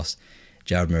 of course.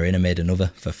 Gerard Moreno made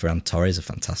another for Ferran Torres, a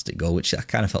fantastic goal, which I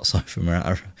kind of felt sorry for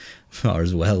Morata for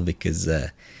as well, because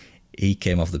he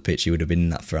came off the pitch, he would have been in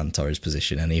that Ferran Torres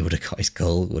position and he would have got his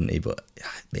goal, wouldn't he? But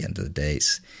at the end of the day,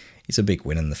 it's a big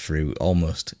win, and the Fruit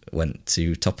almost went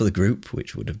to top of the group,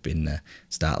 which would have been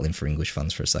startling for English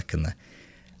fans for a second there.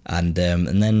 And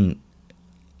then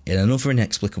in another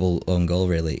inexplicable own goal,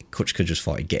 really, Kuchka just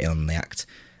thought he'd get in on the act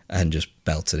and just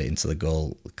belted it into the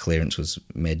goal. The clearance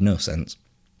made no sense.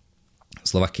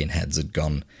 Slovakian heads had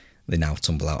gone. They now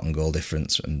tumble out on goal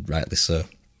difference, and rightly so.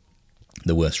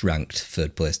 The worst ranked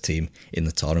third place team in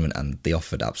the tournament, and they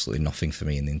offered absolutely nothing for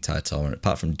me in the entire tournament,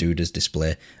 apart from Duda's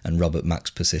display and Robert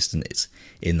Mack's persistence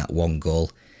in that one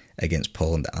goal against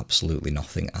Poland. Absolutely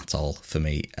nothing at all for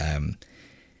me.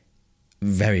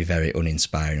 Very, very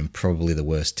uninspiring, and probably the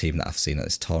worst team that I've seen at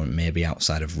this tournament, maybe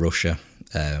outside of Russia,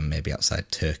 maybe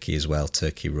outside Turkey as well.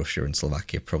 Turkey, Russia and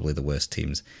Slovakia, probably the worst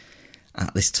teams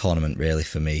at this tournament, really,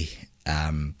 for me.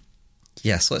 So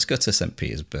let's go to St.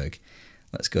 Petersburg.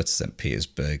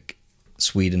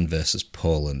 Sweden versus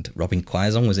Poland. Robin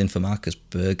Quaison was in for Marcus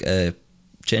Berg.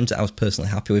 Change that I was personally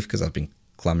happy with, because I've been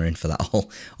clamouring for that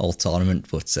all tournament,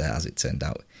 but as it turned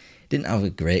out, didn't have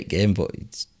a great game, but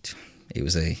it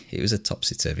was a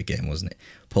topsy-turvy game, wasn't it?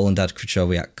 Poland had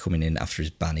Krychowiak coming in after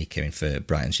his ban. He came in for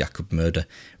Brighton's Jakub Moder,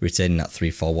 retaining that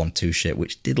 3-4-1-2 shape,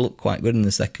 which did look quite good in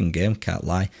the second game, can't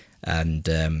lie. And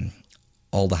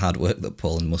all the hard work that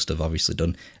Poland must have obviously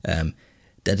done,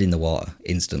 dead in the water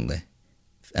instantly.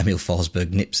 Emil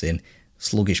Forsberg nips in.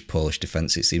 Sluggish Polish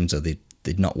defence. It seems that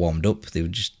they'd not warmed up. They were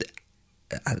just...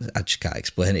 I just can't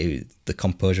explain it. The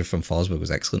composure from Forsberg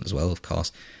was excellent as well, of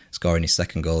course. Scoring his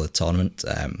second goal of the tournament.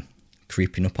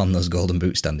 Creeping up on those golden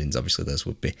boot standings. Obviously, those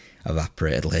would be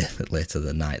evaporated later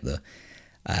the night, though.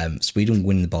 Sweden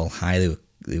winning the ball high.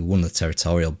 They won the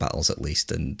territorial battles, at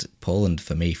least. And Poland,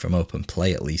 for me, from open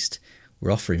play at least,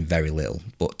 were offering very little.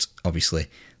 But obviously,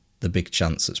 the big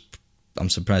chance I'm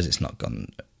surprised it's not gone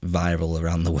viral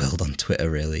around the world on Twitter,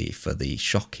 really, for the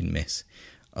shocking miss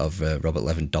of Robert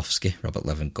Lewandowski.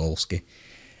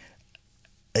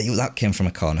 That came from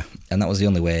a corner, and that was the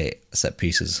only way set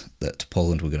pieces that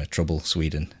Poland were going to trouble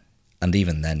Sweden. And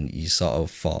even then, you sort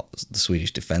of thought the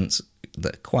Swedish defence,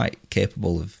 they're quite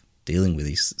capable of dealing with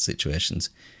these situations.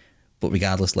 But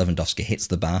regardless, Lewandowski hits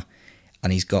the bar,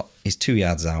 and he's 2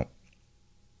 yards out.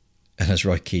 And as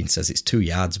Roy Keane says, it's 2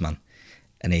 yards, man.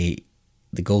 And the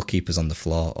goalkeeper's on the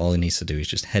floor. All he needs to do is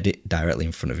just head it directly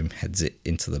in front of him, heads it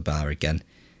into the bar again.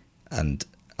 And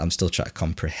I'm still trying to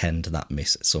comprehend that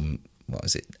miss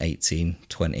 18,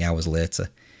 20 hours later.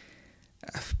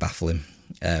 Baffling.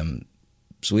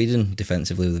 Sweden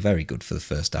defensively were very good for the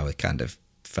first hour, kind of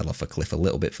fell off a cliff a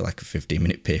little bit for like a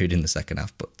 15-minute period in the second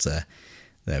half, but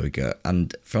there we go.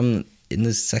 And in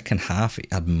the second half,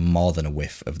 it had more than a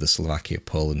whiff of the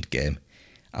Slovakia-Poland game.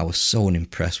 I was so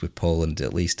unimpressed with Poland,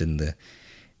 at least in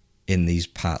these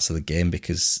parts of the game,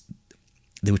 because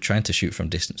they were trying to shoot from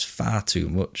distance far too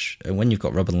much. And when you've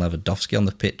got Robin Lewandowski on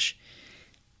the pitch,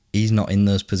 he's not in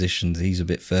those positions. He's a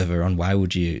bit further on. Why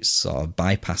would you sort of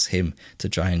bypass him to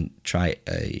try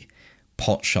a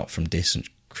pot shot from distance?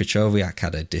 Krychowiak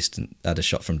had a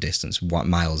shot from distance,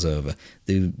 miles over.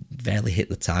 They barely hit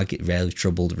the target, rarely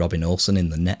troubled Robin Olsen in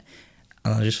the net.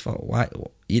 And I just thought, why?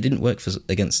 It didn't work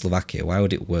against Slovakia. Why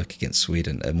would it work against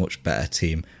Sweden? A much better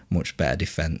team, much better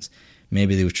defence.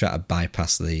 Maybe they would try to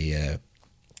bypass the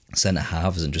centre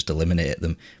halves and just eliminate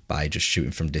them by just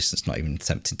shooting from distance, not even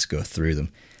attempting to go through them.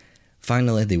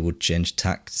 Finally, they would change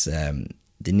tacts.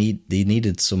 They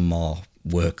needed some more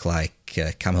work, like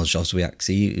Kamil Jozwiak.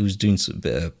 He was doing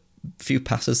a few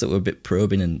passes that were a bit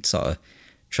probing and sort of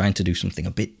trying to do something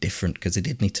a bit different, because they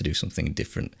did need to do something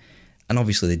different. And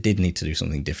obviously they did need to do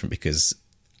something different because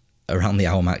around the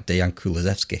hour mark, Dejan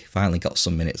Kulusevski finally got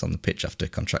some minutes on the pitch after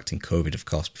contracting COVID, of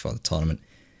course, before the tournament.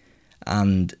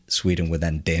 And Sweden were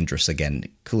then dangerous again.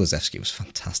 Kulusevski was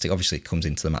fantastic. Obviously, it comes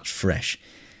into the match fresh.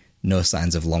 No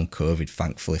signs of long COVID,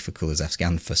 thankfully, for Kulusevski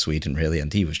and for Sweden, really.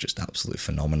 And he was just absolutely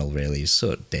phenomenal, really. He's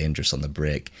so dangerous on the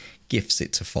break. Gifts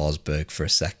it to Forsberg for a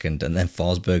second. And then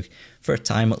Forsberg, for a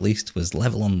time at least, was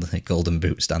level on the Golden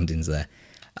Boot standings there.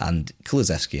 And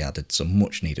Kulusevski added some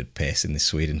much-needed pace in the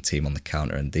Sweden team on the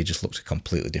counter. And they just looked a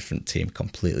completely different team,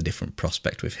 completely different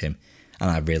prospect with him. And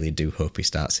I really do hope he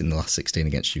starts in the last 16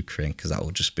 against Ukraine, because that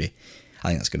will just be... I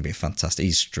think that's going to be fantastic.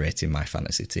 He's straight in my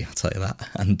fantasy team, I'll tell you that.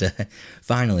 And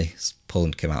finally,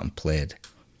 Poland came out and played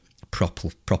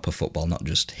proper football, not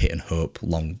just hit and hope,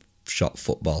 long shot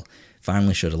football.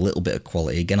 Finally showed a little bit of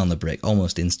quality, again on the break,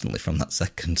 almost instantly from that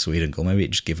second Sweden goal. Maybe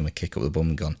it just gave him a kick up the bum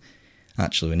and gone,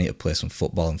 actually, we need to play some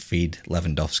football and feed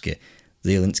Lewandowski.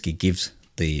 Zielinski gives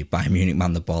the Bayern Munich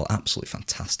man the ball, absolutely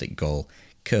fantastic goal,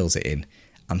 curls it in.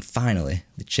 And finally,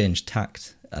 they changed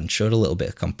tact and showed a little bit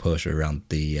of composure around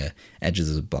the edges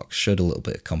of the box, showed a little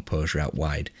bit of composure out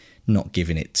wide, not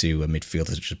giving it to a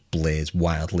midfielder to just blaze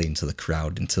wildly into the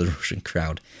crowd, into the Russian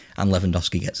crowd. And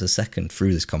Lewandowski gets a second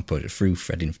through this composure, through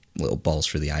threading little balls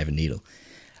through the Ivan Needle.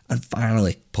 And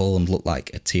finally, Poland looked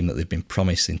like a team that they've been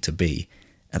promising to be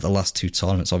at the last two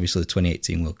tournaments. Obviously, the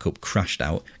 2018 World Cup crashed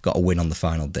out, got a win on the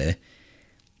final day.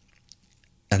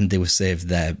 And they were saved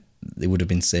there. They would have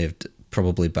been saved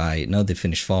probably by... No, they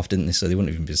finished fourth, didn't they? So they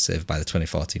wouldn't even be saved by the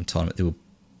 2014 tournament. They were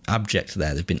abject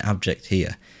there. They've been abject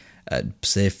here.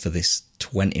 Saved for this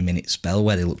 20-minute spell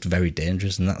where they looked very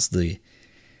dangerous. And that's the...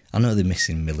 I know they're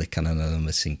missing Milik and I know they're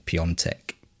missing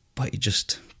Piontek, but it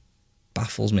just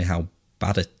baffles me how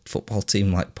bad a football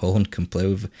team like Poland can play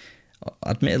with.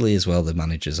 Admittedly as well, the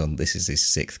manager's on... This is his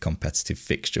sixth competitive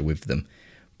fixture with them.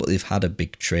 But they've had a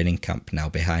big training camp now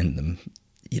behind them.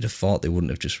 You'd have thought they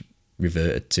wouldn't have just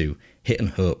reverted to hit and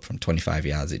hope from 25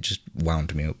 yards. It just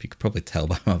wound me up. You could probably tell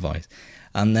by my voice.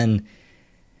 And then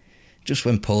just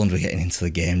when Poland were getting into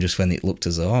the game, just when it looked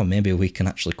as though, maybe we can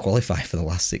actually qualify for the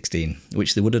last 16,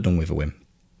 which they would have done with a win.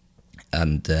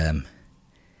 And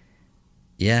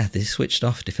they switched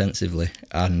off defensively.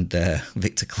 And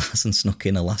Victor Claesson snuck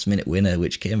in a last-minute winner,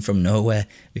 which came from nowhere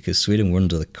because Sweden were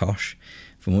under the cosh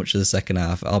for much of the second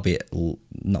half, albeit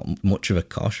not much of a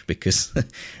cosh because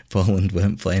Poland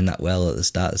weren't playing that well at the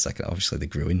start of the second. Obviously, they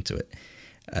grew into it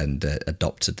and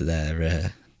adopted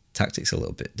their tactics a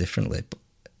little bit differently. But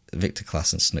Victor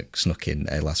Claesson snuck in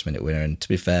a last-minute winner, and to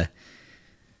be fair,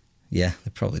 they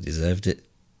probably deserved it.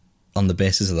 On the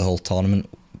basis of the whole tournament,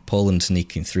 Poland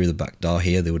sneaking through the back door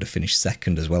here, they would have finished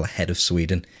second as well, ahead of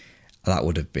Sweden. That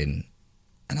would have been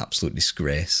an absolute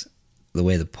disgrace. The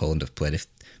way that Poland have played,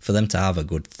 for them to have a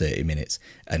good 30 minutes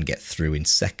and get through in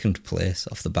second place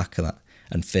off the back of that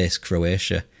and face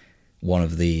Croatia, one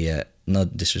of the, no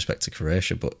disrespect to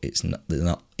Croatia, but they're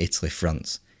not Italy,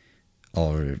 France,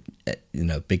 or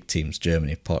big teams,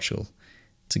 Germany, Portugal,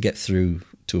 to get through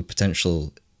to a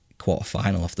potential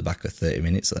quarter-final off the back of 30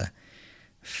 minutes there.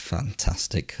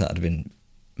 Fantastic. That would have been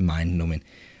mind-numbing.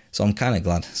 So I'm kind of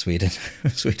glad Sweden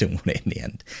won it in the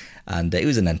end. And it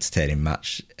was an entertaining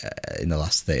match in the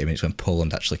last 30 minutes when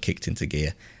Poland actually kicked into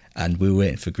gear. And we were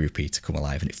waiting for Group E to come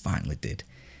alive, and it finally did.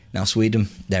 Now Sweden,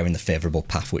 they're in the favourable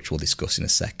path, which we'll discuss in a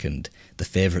second. The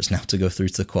favourites now to go through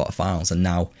to the quarterfinals, and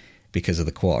now, because of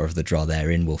the quarter of the draw they're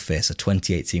in, will face a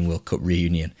 2018 World Cup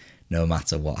reunion no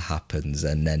matter what happens.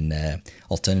 And then,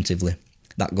 alternatively,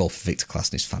 that goal for Victor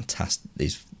Claesson is fantastic.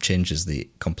 It changes the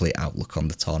complete outlook on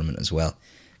the tournament as well.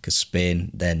 Because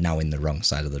Spain, they're now in the wrong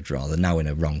side of the draw. They're now in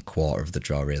a wrong quarter of the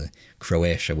draw, really.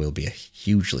 Croatia will be a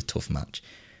hugely tough match.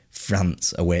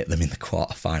 France await them in the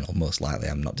quarter-final, most likely.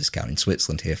 I'm not discounting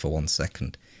Switzerland here for 1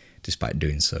 second, despite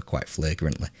doing so quite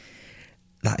flagrantly.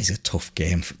 That is a tough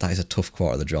game. That is a tough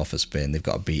quarter of the draw for Spain. They've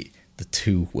got to beat the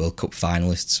 2 World Cup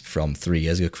finalists from 3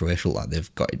 years ago. Croatia look like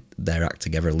they've got their act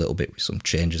together a little bit with some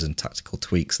changes and tactical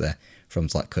tweaks there from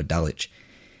Zlatko Dalic.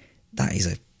 That is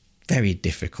a very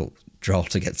difficult draw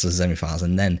to get to the semi-finals,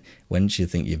 and then once you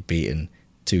think you've beaten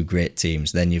 2 great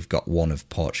teams, then you've got one of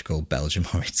Portugal, Belgium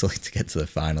or Italy to get to the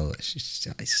final.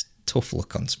 It's tough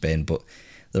luck on Spain, but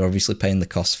they're obviously paying the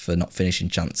cost for not finishing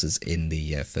chances in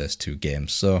the first 2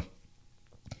 games. So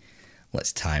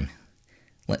let's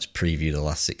preview the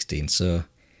last 16. So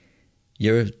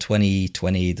Euro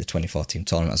 2020, the 24-team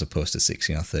tournament, as opposed to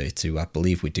 16 or 32, I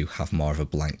believe we do have more of a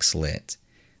blank slate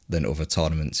than other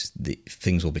tournaments.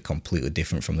 Things will be completely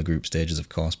different from the group stages, of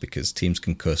course, because teams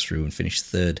can coast through and finish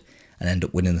 3rd and end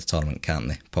up winning the tournament, can't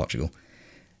they? Portugal.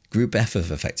 Group F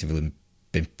have effectively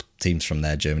been teams from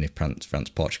there, Germany, France,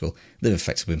 Portugal. They've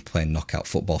effectively been playing knockout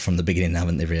football from the beginning,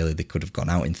 haven't they, really? They could have gone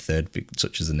out in 3rd,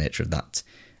 such as the nature of that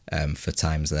for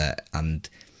times there. And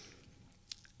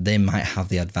they might have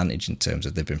the advantage in terms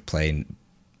of they've been playing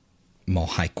more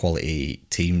high-quality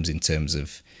teams in terms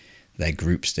of their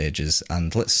group stages.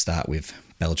 And let's start with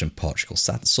Belgium-Portugal.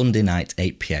 Sunday night,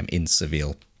 8 p.m. in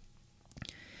Seville.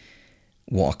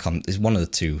 Is one of the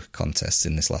 2 contests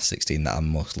in this last 16 that I'm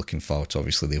most looking forward to.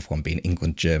 Obviously, the other one being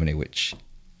England-Germany, which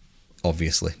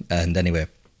obviously. And anyway,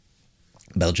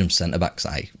 Belgium centre-backs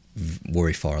I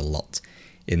worry for a lot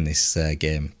in this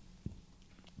game.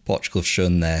 Portugal have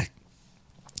shown their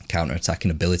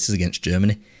counter-attacking abilities against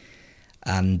Germany.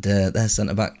 And their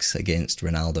centre-backs against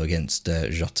Ronaldo, against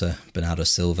Jota, Bernardo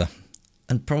Silva,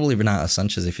 and probably Renato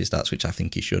Sanchez if he starts, which I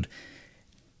think he should.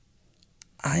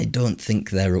 I don't think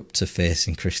they're up to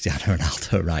facing Cristiano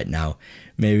Ronaldo right now.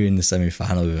 Maybe in the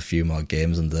semi-final with a few more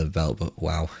games under their belt, but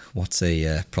wow, what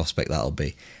a prospect that'll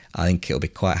be. I think it'll be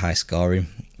quite high scoring.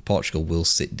 Portugal will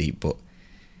sit deep, but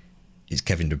it's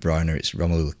Kevin De Bruyne, it's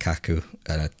Romelu Lukaku,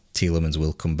 and Tielemans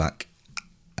will come back.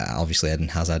 Obviously, Eden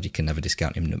Hazard, you can never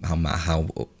discount him, no matter how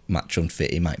match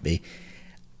unfit he might be.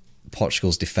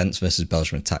 Portugal's defence versus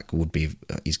Belgium attack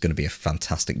is going to be a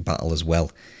fantastic battle as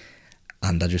well.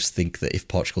 And I just think that if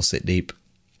Portugal sit deep,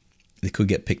 they could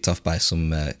get picked off by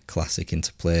some classic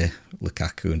interplay,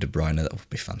 Lukaku and De Bruyne. That would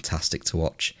be fantastic to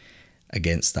watch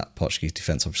against that Portuguese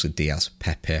defence. Obviously, Diaz,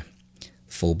 Pepe,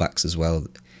 fullbacks as well.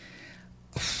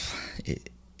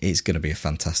 It's going to be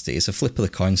it's a flip of the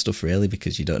coin stuff, really,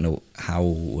 because you don't know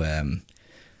how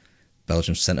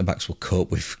Belgium's centre-backs will cope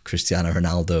with Cristiano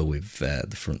Ronaldo with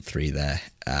the front 3 there.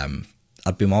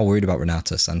 I'd be more worried about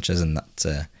Renato Sanchez and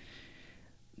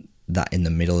that in the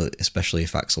middle, especially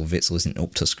if Axel Witsel isn't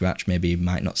up to scratch. Maybe he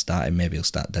might not start him, maybe he'll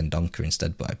start Dendoncker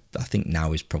instead, but I think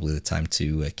now is probably the time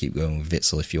to keep going with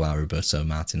Witsel if you are Roberto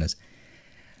Martinez.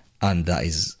 And that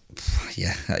is,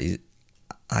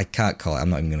 I can't call it. I'm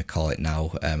not even going to call it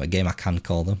now. A game I can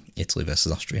call them, Italy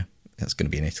versus Austria. That's going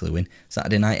to be an Italy win.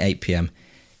 Saturday night, 8 p.m.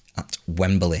 at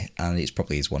Wembley, and it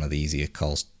probably is one of the easier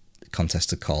contests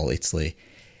to call. Italy,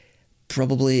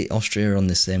 probably Austria are on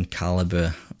the same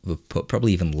calibre, but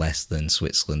probably even less than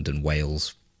Switzerland and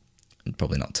Wales. And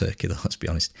probably not Turkey, though, let's be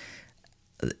honest.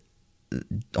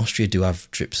 Austria do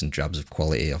have drips and drabs of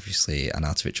quality, obviously.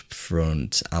 Arnautovic up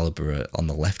front, Alaba on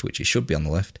the left, which he should be on the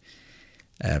left.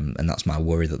 And that's my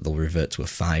worry, that they'll revert to a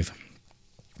 5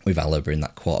 with Alaba in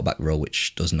that quarterback role,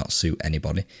 which does not suit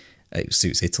anybody. It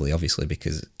suits Italy, obviously,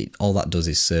 because all that does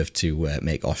is serve to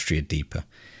make Austria deeper.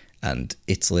 And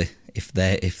Italy, if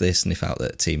they sniff out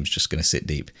that a team's just going to sit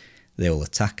deep, they will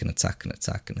attack and attack and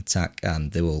attack and attack,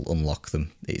 and they will unlock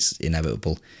them. It's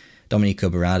inevitable. Domenico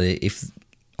Berardi, if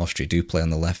Austria do play on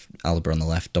the left, Alaba on the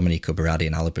left, Domenico Berardi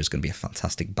and Alaba is going to be a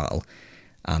fantastic battle.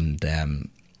 And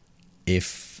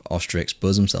if Austria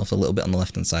expose themselves a little bit on the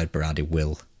left-hand side, Berardi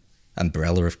will, and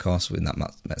Barella, of course, with that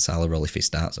Metzala role, if he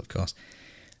starts, of course,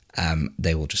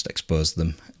 they will just expose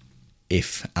them.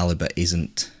 If Alaba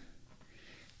isn't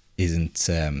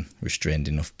restrained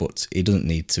enough, but he doesn't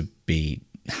need to be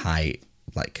high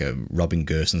like Robin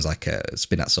Gosens, like a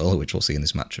Spinazzola, which we'll see in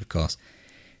this match, of course,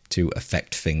 to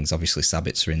affect things. Obviously,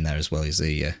 Sabitzer in there as well is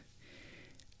a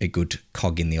good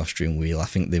cog in the Austrian wheel. I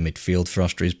think the midfield for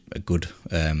Austria is a good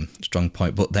strong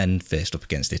point, but then faced up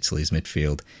against Italy's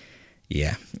midfield,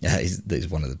 it's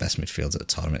one of the best midfields at the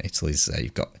tournament. Italy's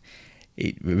you've got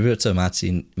Roberto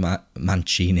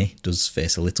Mancini does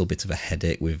face a little bit of a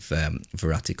headache with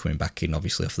Verratti coming back in,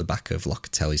 obviously off the back of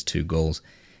Locatelli's 2 goals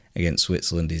against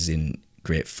Switzerland. He's in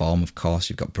great form, of course.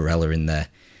 You've got Barella in there.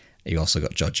 You've also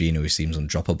got Jorginho, who seems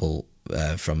undroppable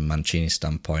from Mancini's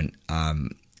standpoint.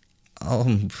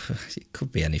 It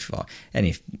could be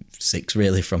any 6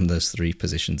 really from those 3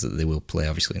 positions that they will play,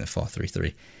 obviously in the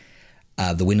 4-3-3.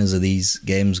 The winners of these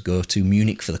games go to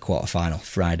Munich for the quarter-final,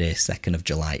 Friday, 2nd of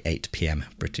July, 8 p.m,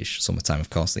 British summertime, of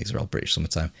course. These are all British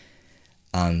summertime.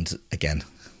 And again,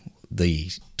 the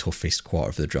toughest quarter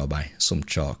of the draw by some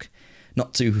chalk.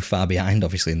 Not too far behind,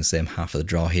 obviously in the same half of the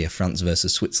draw here, France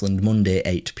versus Switzerland, Monday,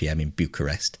 8 p.m. in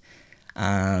Bucharest.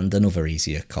 And another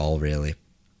easier call, really.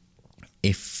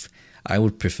 I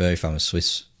would prefer, if I was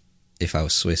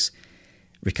Swiss,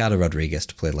 Ricardo Rodriguez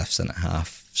to play left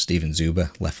centre-half, Steven Zuber,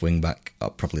 left wing-back, or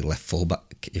probably left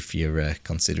full-back, if you're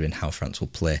considering how France will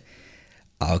play.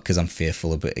 Because I'm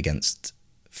fearful a bit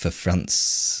for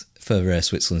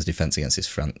Switzerland's defence against this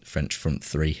French front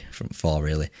 4,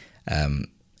 really.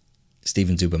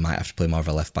 Steven Zuber might have to play more of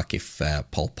a left-back if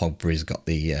Paul Pogba's got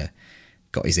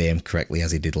his aim correctly,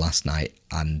 as he did last night,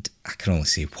 and I can only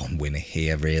see one winner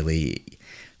here, really.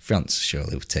 France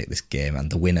surely will take this game, and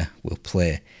the winner will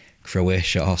play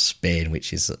Croatia or Spain,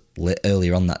 which is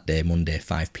earlier on that day, Monday,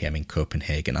 5 p.m. in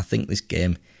Copenhagen. I think this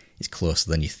game is closer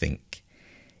than you think.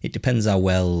 It depends how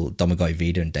well Domagoj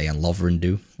Vida and Dejan Lovren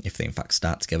do, if they in fact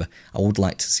start together. I would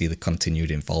like to see the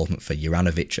continued involvement for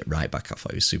Juranovic at right back. I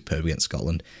thought he was superb against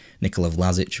Scotland. Nikola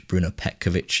Vlasic, Bruno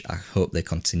Petkovic, I hope they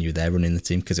continue their run in the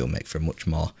team, because it'll make for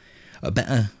a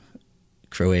better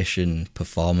Croatian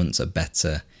performance, a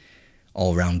better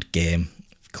all-round game,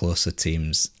 closer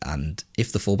teams. And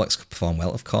if the fullbacks could perform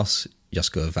well, of course,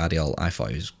 Josko Vardiol, I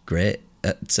thought he was great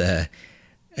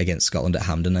against Scotland at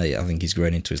Hampden. I think he's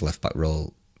grown into his left-back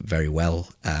role very well.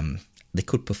 They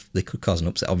could cause an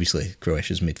upset. Obviously,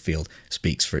 Croatia's midfield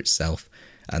speaks for itself,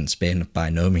 and Spain by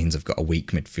no means have got a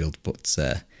weak midfield, but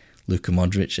Luka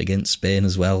Modric against Spain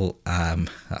as well,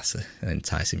 that's an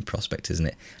enticing prospect, isn't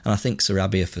it? And I think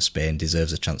Sarabia for Spain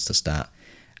deserves a chance to start.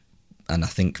 And I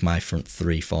think my front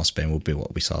 3 for Spain will be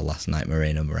what we saw last night: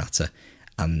 Moreno, Morata,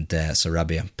 and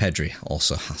Sarabia. Pedri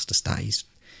also has to start.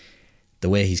 The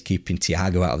way he's keeping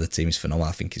Thiago out of the team is phenomenal.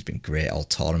 I think he's been great all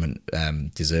tournament.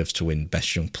 Deserves to win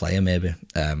Best Young Player, maybe.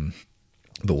 But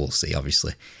we'll see,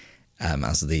 obviously,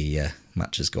 as the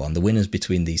matches go on. The winners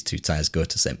between these 2 ties go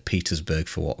to St. Petersburg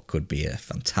for what could be a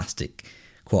fantastic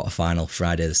quarter-final,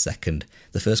 Friday the 2nd.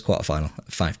 The first quarter-final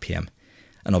at 5 p.m.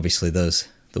 And obviously the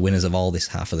winners of all this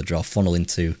half of the draw funnel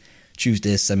into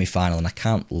Tuesday's semi-final, and I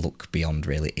can't look beyond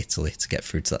really Italy to get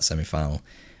through to that semi-final.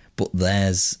 But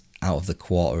theirs, out of the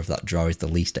quarter of that draw, is the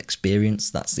least experience.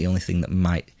 That's the only thing that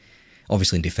might...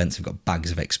 Obviously in defence they've got bags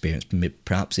of experience,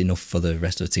 perhaps enough for the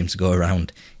rest of the team to go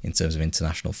around in terms of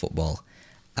international football.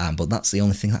 But that's the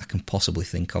only thing that I can possibly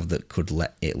think of that could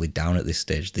let Italy down at this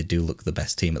stage. They do look the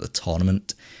best team at the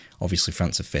tournament. Obviously,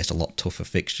 France have faced a lot tougher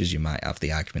fixtures. You might have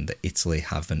the argument that Italy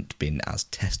haven't been as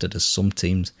tested as some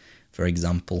teams, for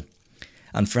example.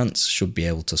 And France should be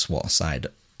able to swat aside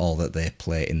all that they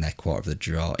play in their quarter of the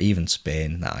draw, even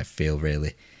Spain, that I feel,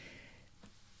 really.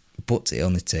 But it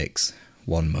only takes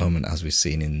one moment, as we've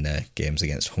seen in games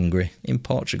against Hungary, in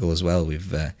Portugal as well,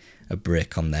 with a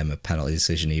break on them, a penalty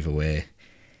decision either way.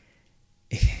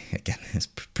 Again, it's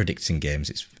predicting games.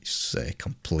 It's a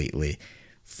completely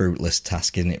fruitless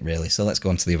task, isn't it, really? So let's go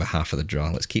on to the other half of the draw.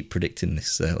 Let's keep predicting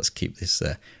this. Let's keep this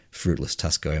fruitless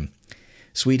task going.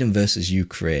 Sweden versus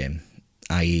Ukraine,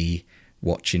 i.e.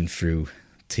 watching through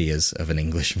tears of an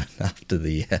Englishman after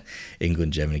the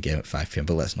England-Germany game at 5 p.m.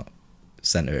 But let's not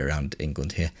centre it around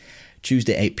England here.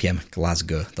 Tuesday, 8 p.m,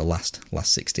 Glasgow, the last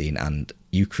 16. And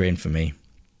Ukraine, for me,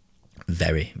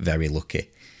 very, very lucky.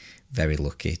 Very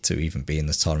lucky to even be in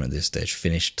the tournament at this stage.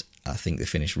 I think they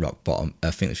finished rock bottom.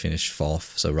 I think they finished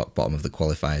 4th, so rock bottom of the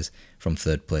qualifiers from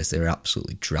 3rd place. They were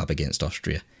absolutely drab against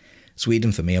Austria.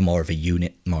 Sweden, for me, are more of a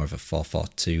unit, more of a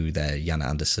 4-4-2. They're Jan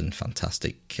Andersson,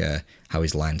 fantastic how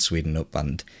he's lined Sweden up,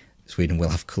 and Sweden will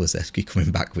have Kulusevski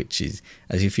coming back, which is,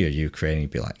 as if you're Ukraine,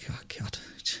 you'd be like, oh God,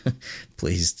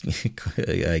 please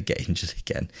get injured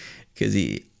again. Because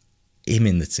him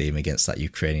in the team against that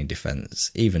Ukrainian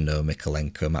defence, even though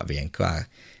Mykolenko, Matvienko are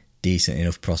decent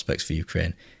enough prospects for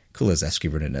Ukraine,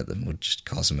 Kulusevski running at them would just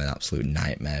cause them an absolute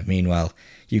nightmare. Meanwhile,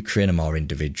 Ukraine are more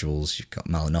individuals. You've got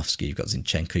Malinovsky, you've got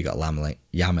Zinchenko, you've got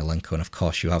Yarmolenko, and of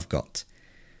course you have got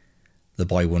the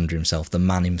boy wonder himself, the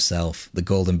man himself. The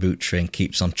golden boot train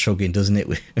keeps on chugging, doesn't it?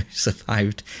 We've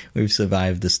survived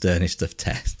the sternest of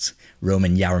tests.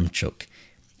 Roman Yaremchuk.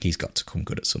 he's got to come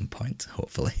good at some point,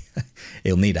 hopefully.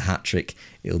 He'll need a hat-trick.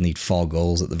 He'll need 4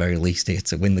 goals at the very least here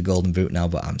to win the Golden Boot now,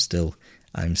 but I'm still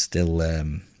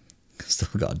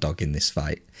got a dog in this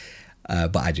fight.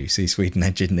 But I do see Sweden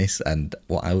edging this, and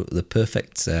the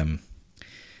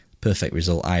perfect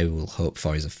result I will hope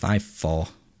for is a 5-4,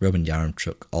 Robin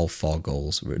Jaromchuk, all 4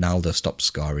 goals. Ronaldo stops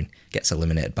scoring, gets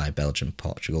eliminated by Belgium,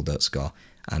 Portugal don't score,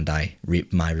 and I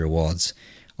reap my rewards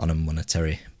on a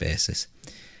monetary basis.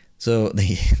 So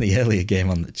the earlier game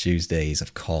on the Tuesday is,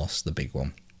 of course, the big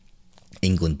one.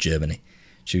 England-Germany,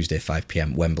 Tuesday 5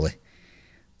 p.m, Wembley.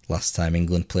 Last time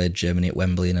England played Germany at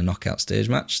Wembley in a knockout stage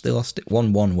match, they lost it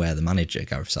 1-1, where the manager,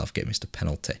 Gareth Southgate, missed a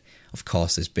penalty. Of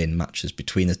course, there's been matches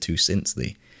between the two since.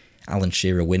 The Alan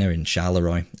Shearer winner in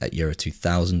Charleroi at Euro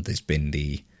 2000. There's been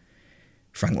the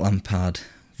Frank Lampard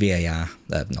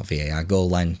goal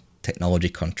line technology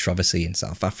controversy in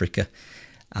South Africa.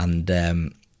 And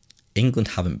England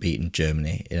haven't beaten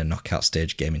Germany in a knockout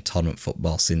stage game in tournament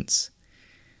football since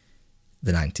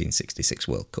the 1966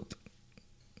 World Cup.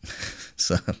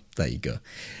 So there you go.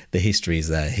 The history is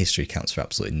there. History counts for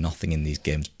absolutely nothing in these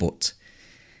games, but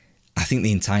I think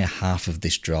the entire half of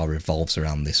this draw revolves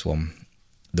around this one.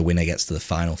 The winner gets to the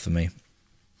final for me.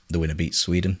 The winner beats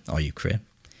Sweden or Ukraine.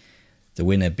 The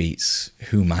winner beats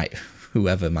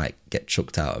whoever might get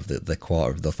chucked out of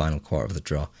the final quarter of the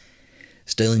draw.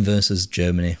 Sterling versus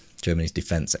Germany. Germany's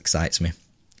defence excites me.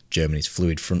 Germany's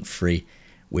fluid front three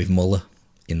with Muller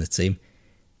in the team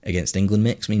against England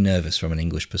makes me nervous from an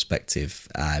English perspective.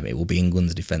 It will be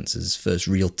England's defence's first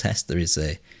real test. There is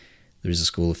a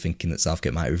school of thinking that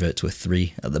Southgate might revert to a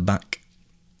 3 at the back.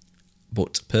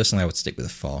 But personally I would stick with a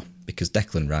 4 because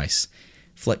Declan Rice,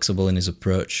 flexible in his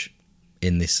approach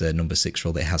in this number 6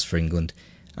 role that he has for England,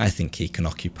 I think he can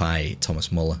occupy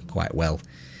Thomas Muller quite well.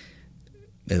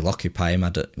 He'll occupy him. I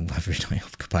don't know whether he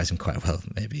occupies him quite well.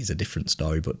 Maybe he's a different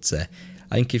story. But I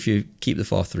think if you keep the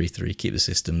 4-3-3, keep the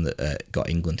system that got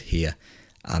England here,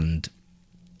 and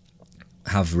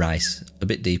have Rice a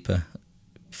bit deeper,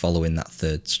 following that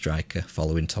third striker,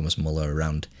 following Thomas Muller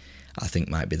around, I think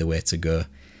might be the way to go.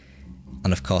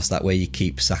 And of course, that way you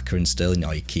keep Saka and Sterling,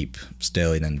 or you keep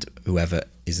Sterling and whoever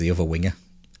is the other winger,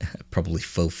 probably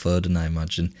Phil Foden, I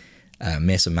imagine.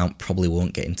 Mason Mount probably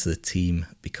won't get into the team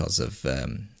because of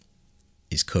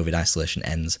his COVID isolation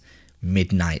ends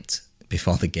midnight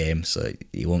before the game, so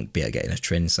he won't be able to get in a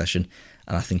training session.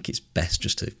 And I think it's best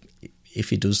just to,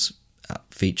 if he does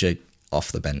feature,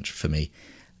 off the bench for me.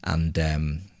 And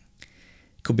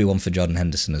could be one for Jordan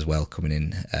Henderson as well coming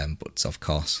in, but of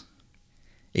course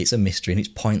it's a mystery and it's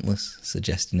pointless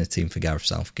suggesting a team for Gareth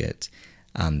Southgate,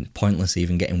 and pointless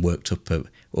even getting worked up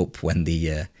when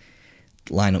the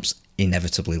lineups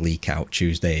inevitably leak out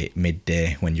Tuesday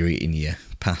midday when you're eating your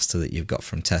pasta that you've got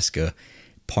from Tesco.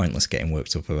 Pointless getting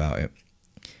worked up about it.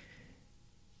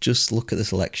 Just look at the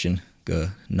selection,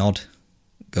 go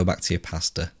back to your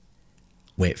pasta,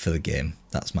 wait for the game.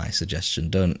 That's my suggestion.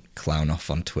 Don't clown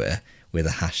off on Twitter with a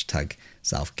hashtag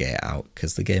Southgate out,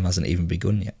 because the game hasn't even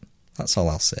begun yet. That's all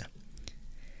I'll say.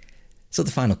 So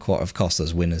the final quarter, of course,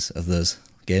 those winners of those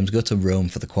games go to Rome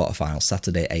for the quarterfinal,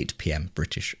 Saturday 8 p.m.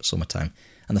 British summertime.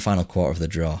 And the final quarter of the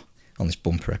draw on this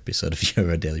bumper episode of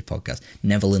Euro Daily Podcast,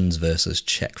 Netherlands versus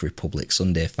Czech Republic,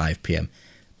 Sunday 5 p.m.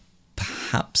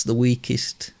 Perhaps the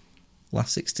weakest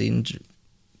last 16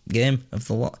 game of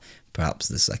the lot. Perhaps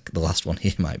the last one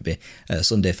here might be.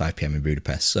 Sunday 5 p.m. in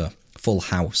Budapest. So full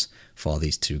house for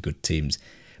these two good teams.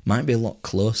 Might be a lot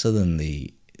closer than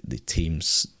the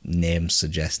team's names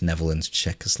suggest. Netherlands,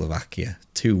 Czechoslovakia,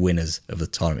 two winners of the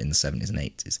tournament in the 70s and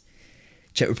 80s.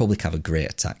 Czech Republic have a great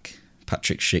attack.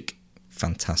 Patrick Schick,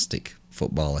 fantastic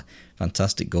footballer,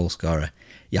 fantastic goal scorer.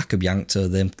 Jakub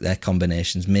Jankto, their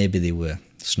combinations, maybe they were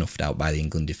snuffed out by the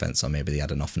England defence, or maybe they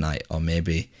had an off night, or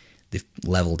maybe they've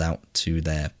levelled out to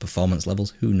their performance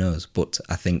levels, who knows. But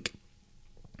I think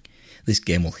this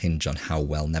game will hinge on how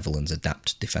well Netherlands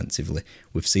adapt defensively.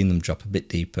 We've seen them drop a bit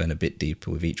deeper and a bit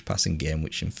deeper with each passing game,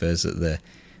 which infers that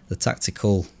the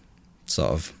tactical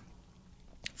sort of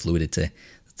fluidity,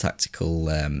 the tactical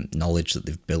knowledge that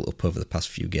they've built up over the past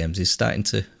few games is starting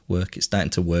to work. It's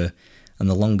starting to wear. And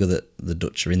the longer that the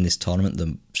Dutch are in this tournament,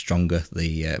 the stronger,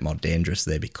 the more dangerous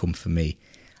they become for me.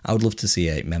 I would love to see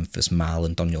a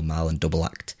Memphis-Marlon, Daniel Marlon double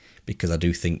act, because I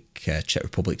do think Czech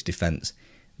Republic's defence,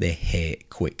 they hate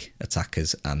quick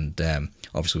attackers, and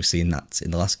obviously we've seen that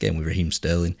in the last game with Raheem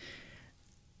Sterling,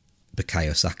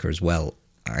 Bukayo Saka as well.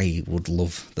 I would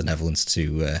love the Netherlands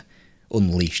to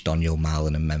unleash Daniel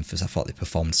Marlon and Memphis. I thought they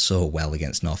performed so well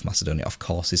against North Macedonia. Of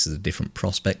course, this is a different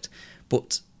prospect,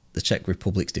 but the Czech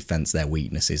Republic's defence, their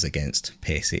weakness is against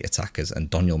pacey attackers, and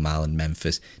Daniel Marlon,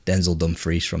 Memphis, Denzel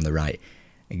Dumfries from the right.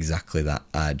 exactly that.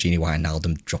 Gini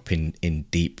Wijnaldum dropping in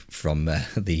deep from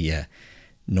the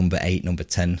number 8, number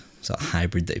 10 sort of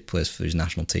hybrid that he plays for his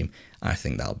national team. I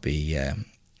think that'll be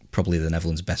probably the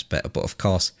Netherlands' best bet. But of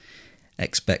course,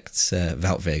 expect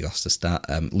Wout Weghorst to start.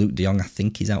 Luuk de Jong, I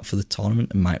think he's out for the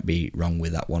tournament. I might be wrong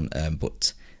with that one,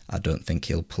 but I don't think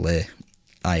he'll play.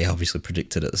 I obviously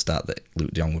predicted at the start that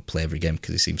Luuk de Jong would play every game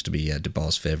because he seems to be De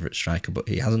Boer's favourite striker, but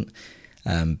he hasn't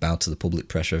bowed to the public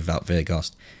pressure of Wout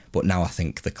Weghorst. But now I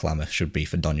think the clamour should be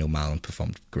for Daniel Malen,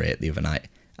 performed great the other night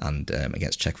and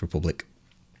against Czech Republic.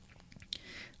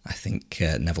 I think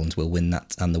Netherlands will win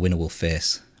that, and the winner will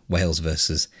face Wales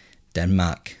versus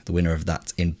Denmark, the winner of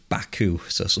that in Baku.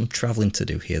 So some travelling to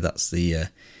do here. That's the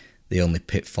only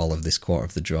pitfall of this quarter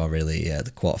of the draw, really.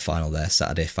 The quarter-final there,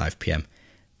 Saturday 5pm,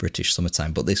 British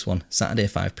summertime. But this one, Saturday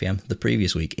 5pm, the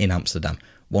previous week in Amsterdam,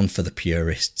 one for the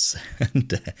purists,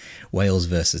 and Wales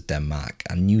versus Denmark.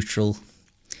 And neutral,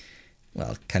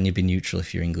 well, can you be neutral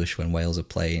if you're English when Wales are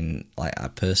playing? Like,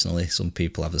 personally, some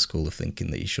people have the school of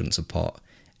thinking that you shouldn't support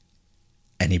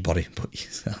anybody but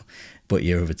yourself, but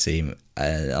your other team.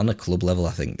 On a club level,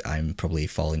 I think I'm probably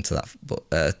falling to that. But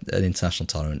an international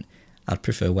tournament, I'd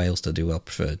prefer Wales to do well.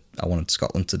 I wanted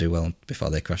Scotland to do well before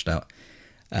they crashed out.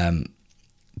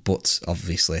 But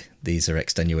obviously, these are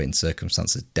extenuating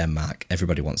circumstances. Denmark,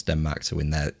 everybody wants Denmark to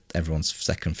win there. Everyone's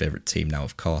second favourite team now,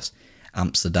 of course.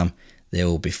 Amsterdam, they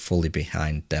will be fully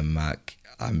behind Denmark.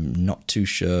 I'm not too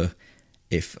sure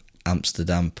if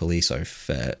Amsterdam police or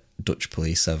if Dutch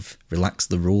police have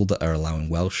relaxed the rule that are allowing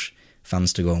Welsh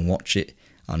fans to go and watch it.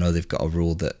 I know they've got a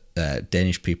rule that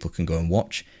Danish people can go and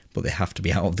watch, but they have to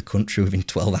be out of the country within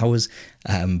 12 hours.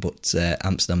 But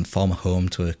Amsterdam, former home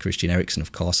to Christian Eriksen,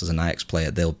 of course, as an Ajax player,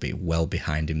 they'll be well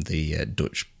behind him, the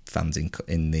Dutch fans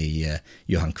in the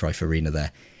Johan Cruyff Arena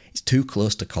there. It's too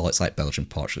close to call. It's like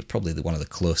Belgium-Portugal. It's probably one of the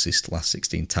closest last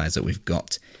 16 ties that we've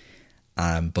got.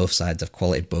 Both sides have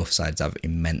quality, both sides have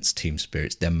immense team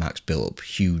spirits. Denmark's built up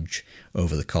huge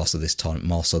over the course of this tournament,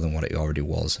 more so than what it already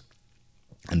was.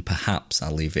 And perhaps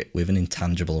I'll leave it with an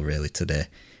intangible really today.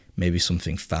 Maybe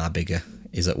something far bigger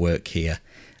is at work here,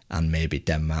 and maybe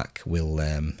Denmark will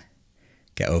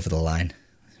get over the line.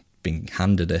 Being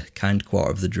handed a kind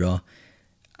quarter of the draw,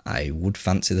 I would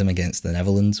fancy them against the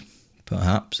Netherlands,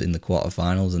 perhaps, in the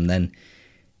quarterfinals, and then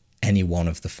any one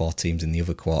of the 4 teams in the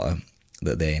other quarter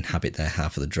that they inhabit their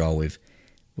half of the draw with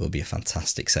will be a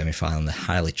fantastic semi-final, and a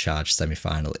highly charged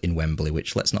semi-final in Wembley,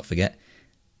 which, let's not forget,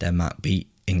 Denmark beat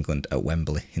England at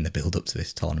Wembley in the build-up to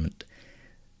this tournament.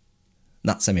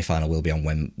 That semi-final will be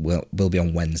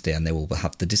on Wednesday, and they will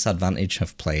have the disadvantage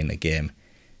of playing a game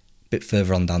a bit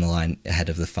further on down the line ahead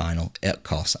of the final, of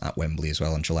course, at Wembley as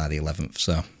well on July the 11th.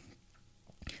 So,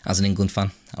 as an England fan,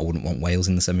 I wouldn't want Wales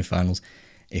in the semi-finals.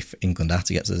 If England are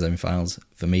to get to the semi-finals,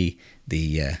 for me,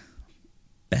 the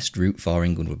best route for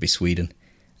England would be Sweden,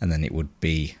 and then it would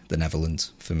be the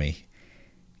Netherlands for me.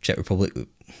 Czech Republic,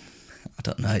 I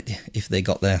don't know if they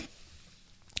got there.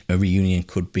 A reunion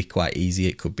could be quite easy,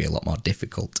 it could be a lot more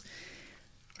difficult.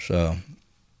 So,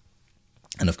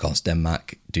 and of course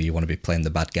Denmark, do you want to be playing the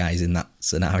bad guys in that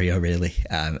scenario really?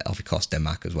 Of course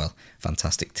Denmark as well,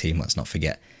 fantastic team, let's not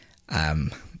forget.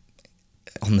 On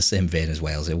the same vein as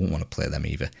Wales, I wouldn't want to play them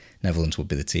either. Netherlands would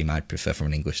be the team I'd prefer from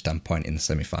an English standpoint in the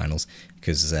semi-finals,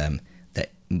 because they're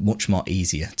much more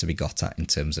easier to be got at in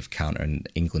terms of counter, and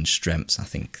England's strengths, I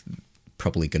think,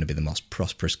 probably going to be the most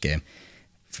prosperous game.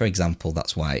 For example,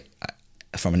 that's why,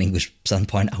 from an English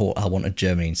standpoint, I wanted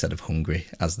Germany instead of Hungary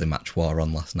as the match wore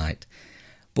on last night.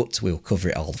 But we'll cover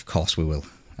it all, of course we will,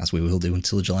 as we will do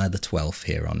until July the 12th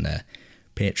here on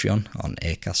Patreon, on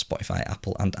Acast, Spotify,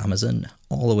 Apple and Amazon,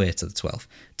 all the way to the 12th.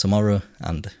 Tomorrow,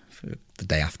 and the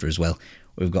day after as well,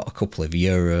 we've got a couple of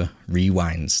Euro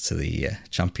rewinds to the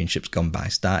championships gone by,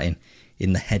 starting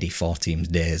in the heady 4 teams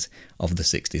days of the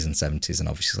 60s and 70s, and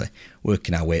obviously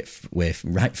working our way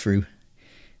right through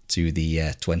to the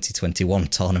 2021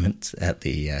 tournament at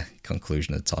the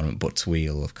conclusion of the tournament, but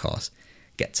we'll, of course,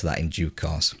 get to that in due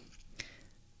course.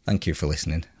 Thank you for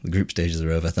listening. The group stages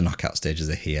are over, the knockout stages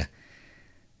are here.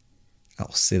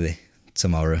 I'll see you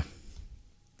tomorrow.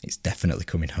 It's definitely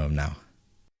coming home now.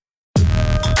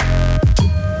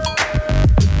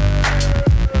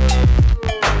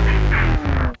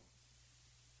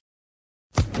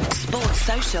 Sports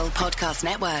Social Podcast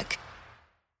Network.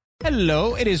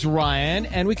 Hello, it is Ryan,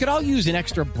 and we could all use an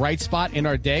extra bright spot in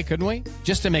our day, couldn't we?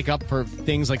 Just to make up for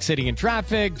things like sitting in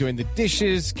traffic, doing the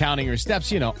dishes, counting your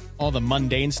steps, all the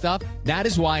mundane stuff. That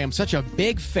is why I'm such a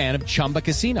big fan of Chumba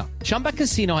Casino. Chumba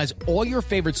Casino has all your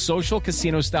favorite social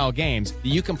casino-style games that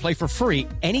you can play for free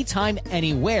anytime,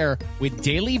 anywhere with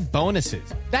daily bonuses.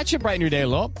 That should brighten your day a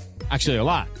little. Actually, a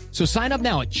lot. So sign up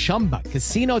now at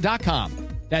ChumbaCasino.com.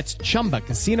 That's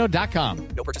ChumbaCasino.com.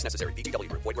 No purchase necessary. VGW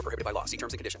Group. Void where prohibited by law. See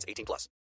terms and conditions. 18+.